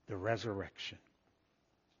 The resurrection.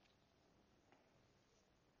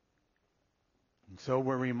 And so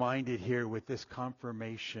we're reminded here with this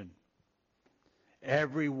confirmation,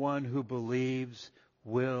 everyone who believes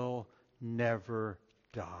will never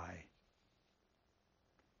die.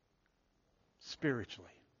 Spiritually,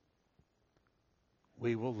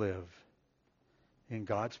 we will live in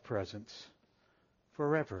God's presence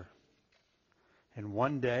forever. And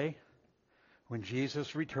one day, when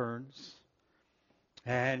Jesus returns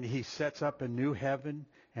and he sets up a new heaven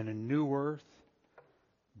and a new earth,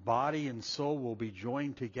 body and soul will be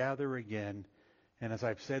joined together again. And as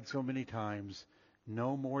I've said so many times,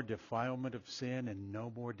 no more defilement of sin and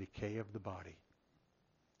no more decay of the body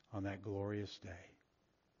on that glorious day.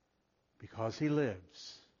 Because he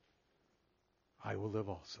lives, I will live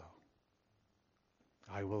also.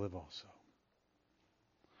 I will live also.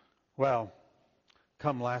 Well,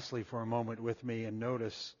 come lastly for a moment with me and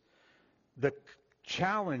notice the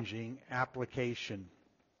challenging application.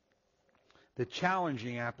 The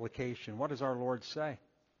challenging application. What does our Lord say?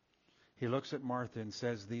 He looks at Martha and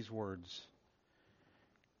says these words.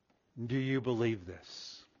 Do you believe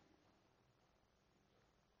this?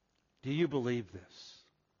 Do you believe this?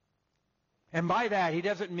 And by that, he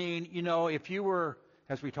doesn't mean, if you were,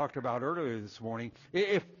 as we talked about earlier this morning,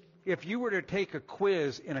 if you were to take a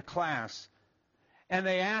quiz in a class and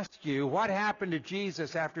they asked you, what happened to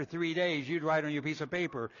Jesus after 3 days? You'd write on your piece of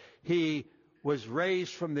paper, he was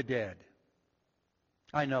raised from the dead.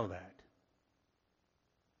 I know that.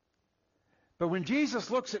 But when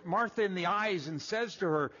Jesus looks at Martha in the eyes and says to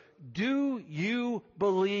her, do you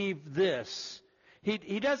believe this?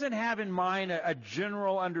 He doesn't have in mind a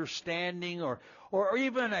general understanding or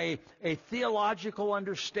even a theological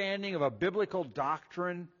understanding of a biblical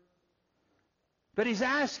doctrine. But he's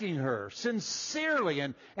asking her sincerely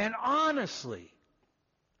and honestly,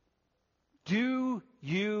 do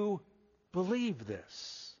you believe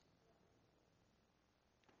this?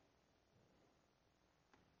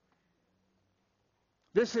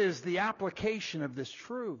 This is the application of this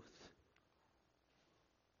truth.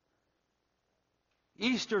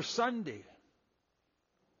 Easter Sunday,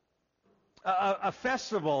 a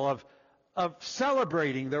festival of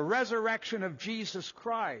celebrating the resurrection of Jesus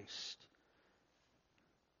Christ.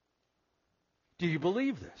 Do you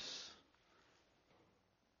believe this?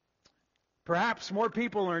 Perhaps more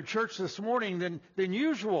people are in church this morning than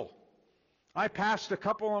usual. I passed a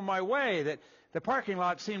couple on my way that the parking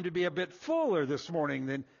lot seemed to be a bit fuller this morning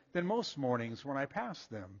than most mornings when I pass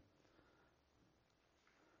them.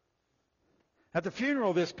 At the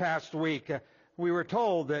funeral this past week, we were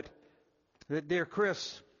told that dear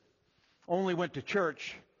Chris only went to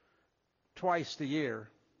church twice a year,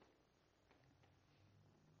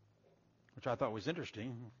 which I thought was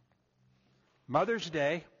interesting. Mother's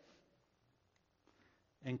Day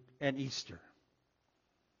and Easter.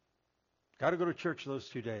 Got to go to church those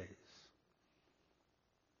 2 days.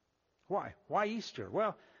 Why? Why Easter?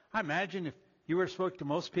 Well, I imagine if you were to speak to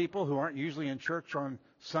most people who aren't usually in church on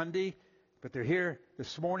Sunday, but they're here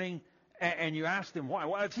this morning, and you ask them why.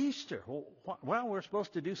 Well, it's Easter. Well, we're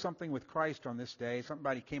supposed to do something with Christ on this day.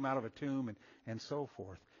 Somebody came out of a tomb and so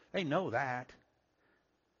forth. They know that.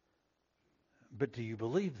 But do you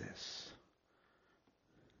believe this?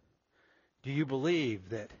 Do you believe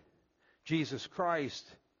that Jesus Christ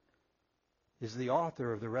is the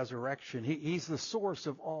author of the resurrection? He's the source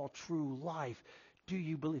of all true life. Do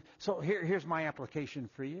you believe? So here's my application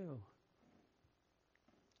for you.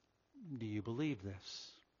 Do you believe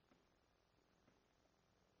this?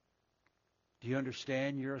 Do you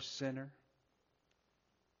understand you're a sinner?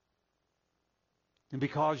 And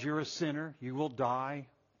because you're a sinner, you will die.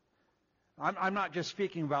 I'm not just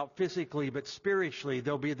speaking about physically, but spiritually.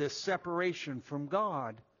 There'll be this separation from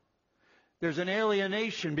God. There's an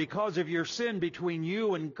alienation because of your sin between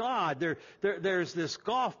you and God. There's this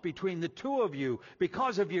gulf between the two of you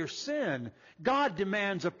because of your sin. God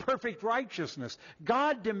demands a perfect righteousness.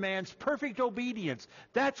 God demands perfect obedience.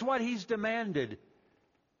 That's what He's demanded.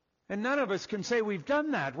 And none of us can say we've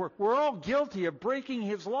done that. We're all guilty of breaking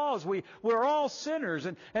His laws. We're all sinners,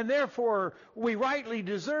 and therefore we rightly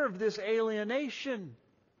deserve this alienation.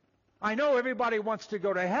 I know everybody wants to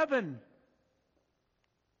go to heaven.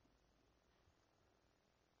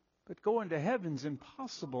 But going to heaven's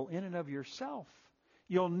impossible in and of yourself.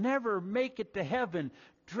 You'll never make it to heaven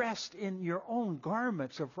dressed in your own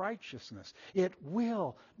garments of righteousness. It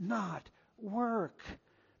will not work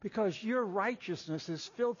because your righteousness is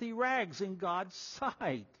filthy rags in God's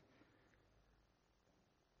sight.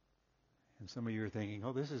 And some of you are thinking,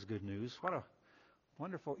 oh, this is good news. What a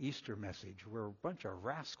wonderful Easter message. We're a bunch of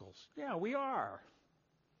rascals. Yeah, we are.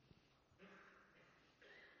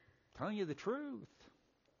 Telling you the truth.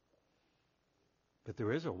 But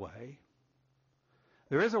there is a way.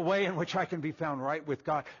 There is a way in which I can be found right with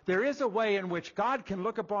God. There is a way in which God can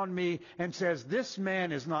look upon me and says, this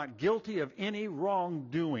man is not guilty of any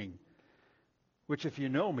wrongdoing. Which, if you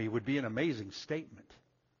know me, would be an amazing statement.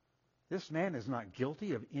 This man is not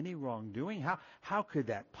guilty of any wrongdoing? How could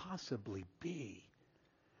that possibly be?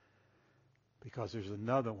 Because there's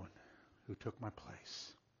another one who took my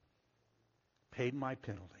place, paid my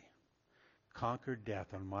penalty, conquered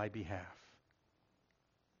death on my behalf.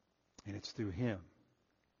 And it's through Him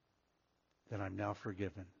that I'm now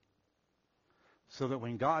forgiven. So that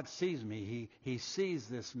when God sees me, He sees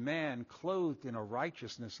this man clothed in a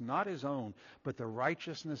righteousness, not his own, but the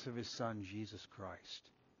righteousness of His Son, Jesus Christ.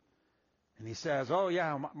 And He says, oh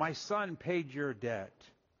yeah, my Son paid your debt.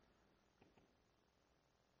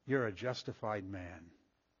 You're a justified man.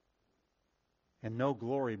 And no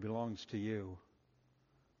glory belongs to you.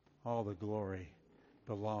 All the glory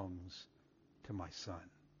belongs to my Son.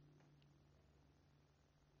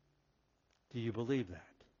 Do you believe that?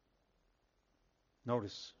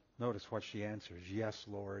 Notice what she answers. Yes,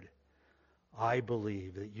 Lord, I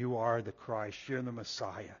believe that you are the Christ, you're the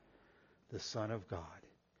Messiah, the Son of God,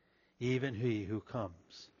 even He who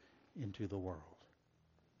comes into the world.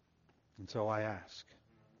 And so I ask,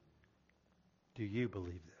 do you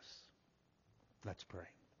believe this? Let's pray.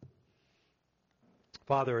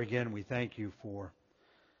 Father, again, we thank you for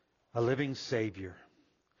a living Savior.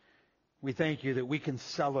 We thank you that we can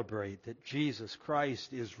celebrate that Jesus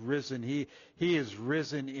Christ is risen. He is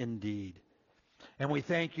risen indeed. And we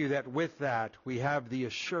thank you that with that we have the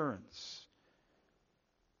assurance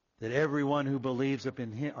that everyone who believes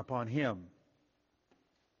upon him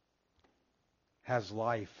has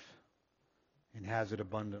life and has it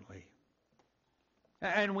abundantly.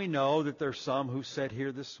 And we know that there's some who sat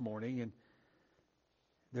here this morning and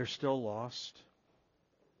they're still lost.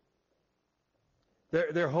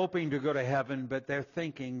 They're hoping to go to heaven, but they're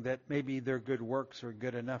thinking that maybe their good works are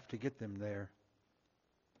good enough to get them there.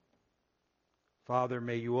 Father,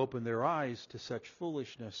 may you open their eyes to such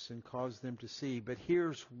foolishness and cause them to see. But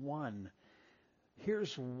here's one.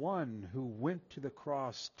 Here's one who went to the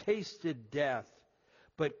cross, tasted death,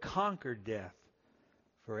 but conquered death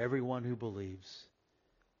for everyone who believes.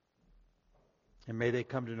 And may they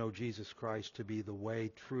come to know Jesus Christ to be the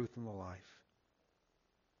way, truth, and the life,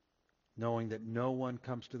 knowing that no one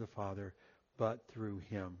comes to the Father but through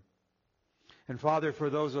him. And Father, for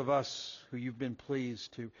those of us who you've been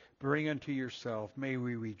pleased to bring unto yourself, may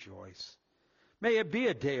we rejoice. May it be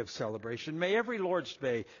a day of celebration. May every Lord's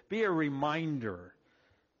Day be a reminder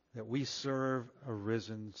that we serve a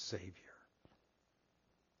risen Savior.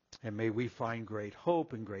 And may we find great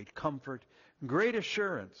hope and great comfort, and great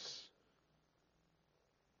assurance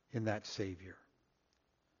in that Savior.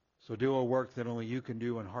 So do a work that only you can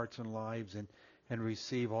do in hearts and lives, and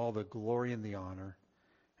receive all the glory and the honor.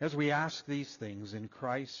 As we ask these things in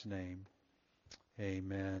Christ's name,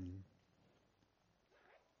 amen.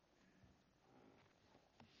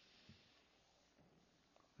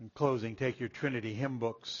 In closing, take your Trinity hymn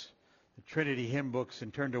books, the Trinity hymn books,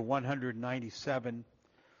 and turn to 197.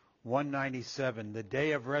 197, the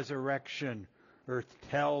day of resurrection, earth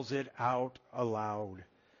tells it out aloud.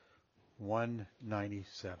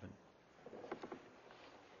 197.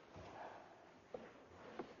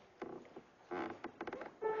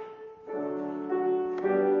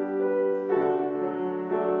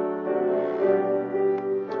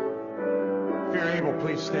 If you're able,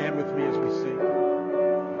 please stand with me as we sing.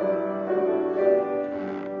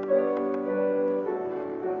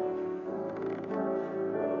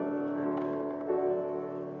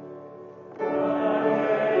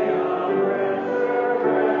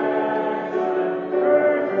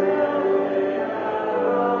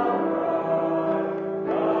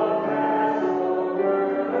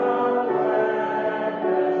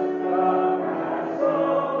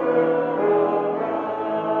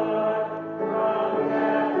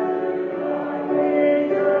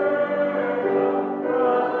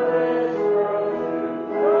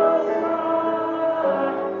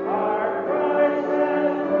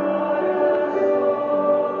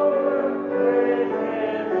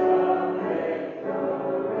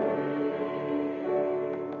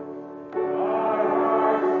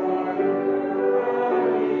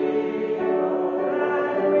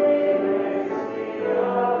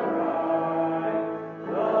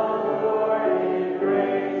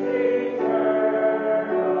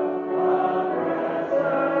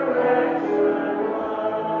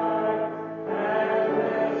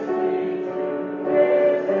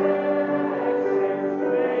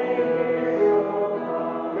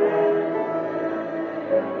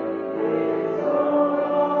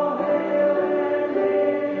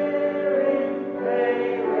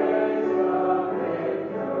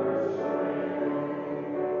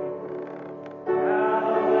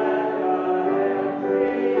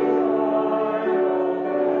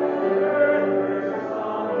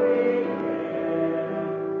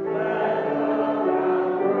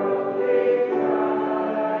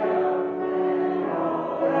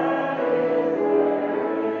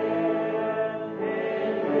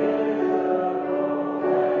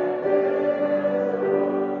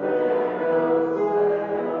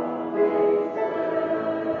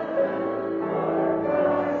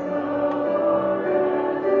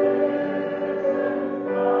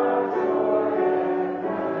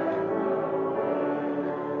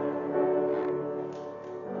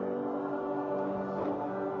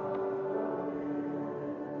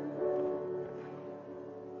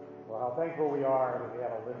 How thankful we are that we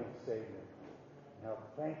have a living Savior. And how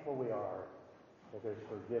thankful we are that there's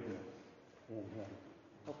forgiveness in him.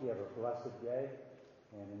 Hope you have a blessed day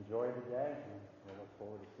and enjoy the day. And we'll look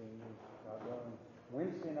forward to seeing you, God willing,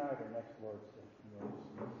 Wednesday night or next Lord's Day.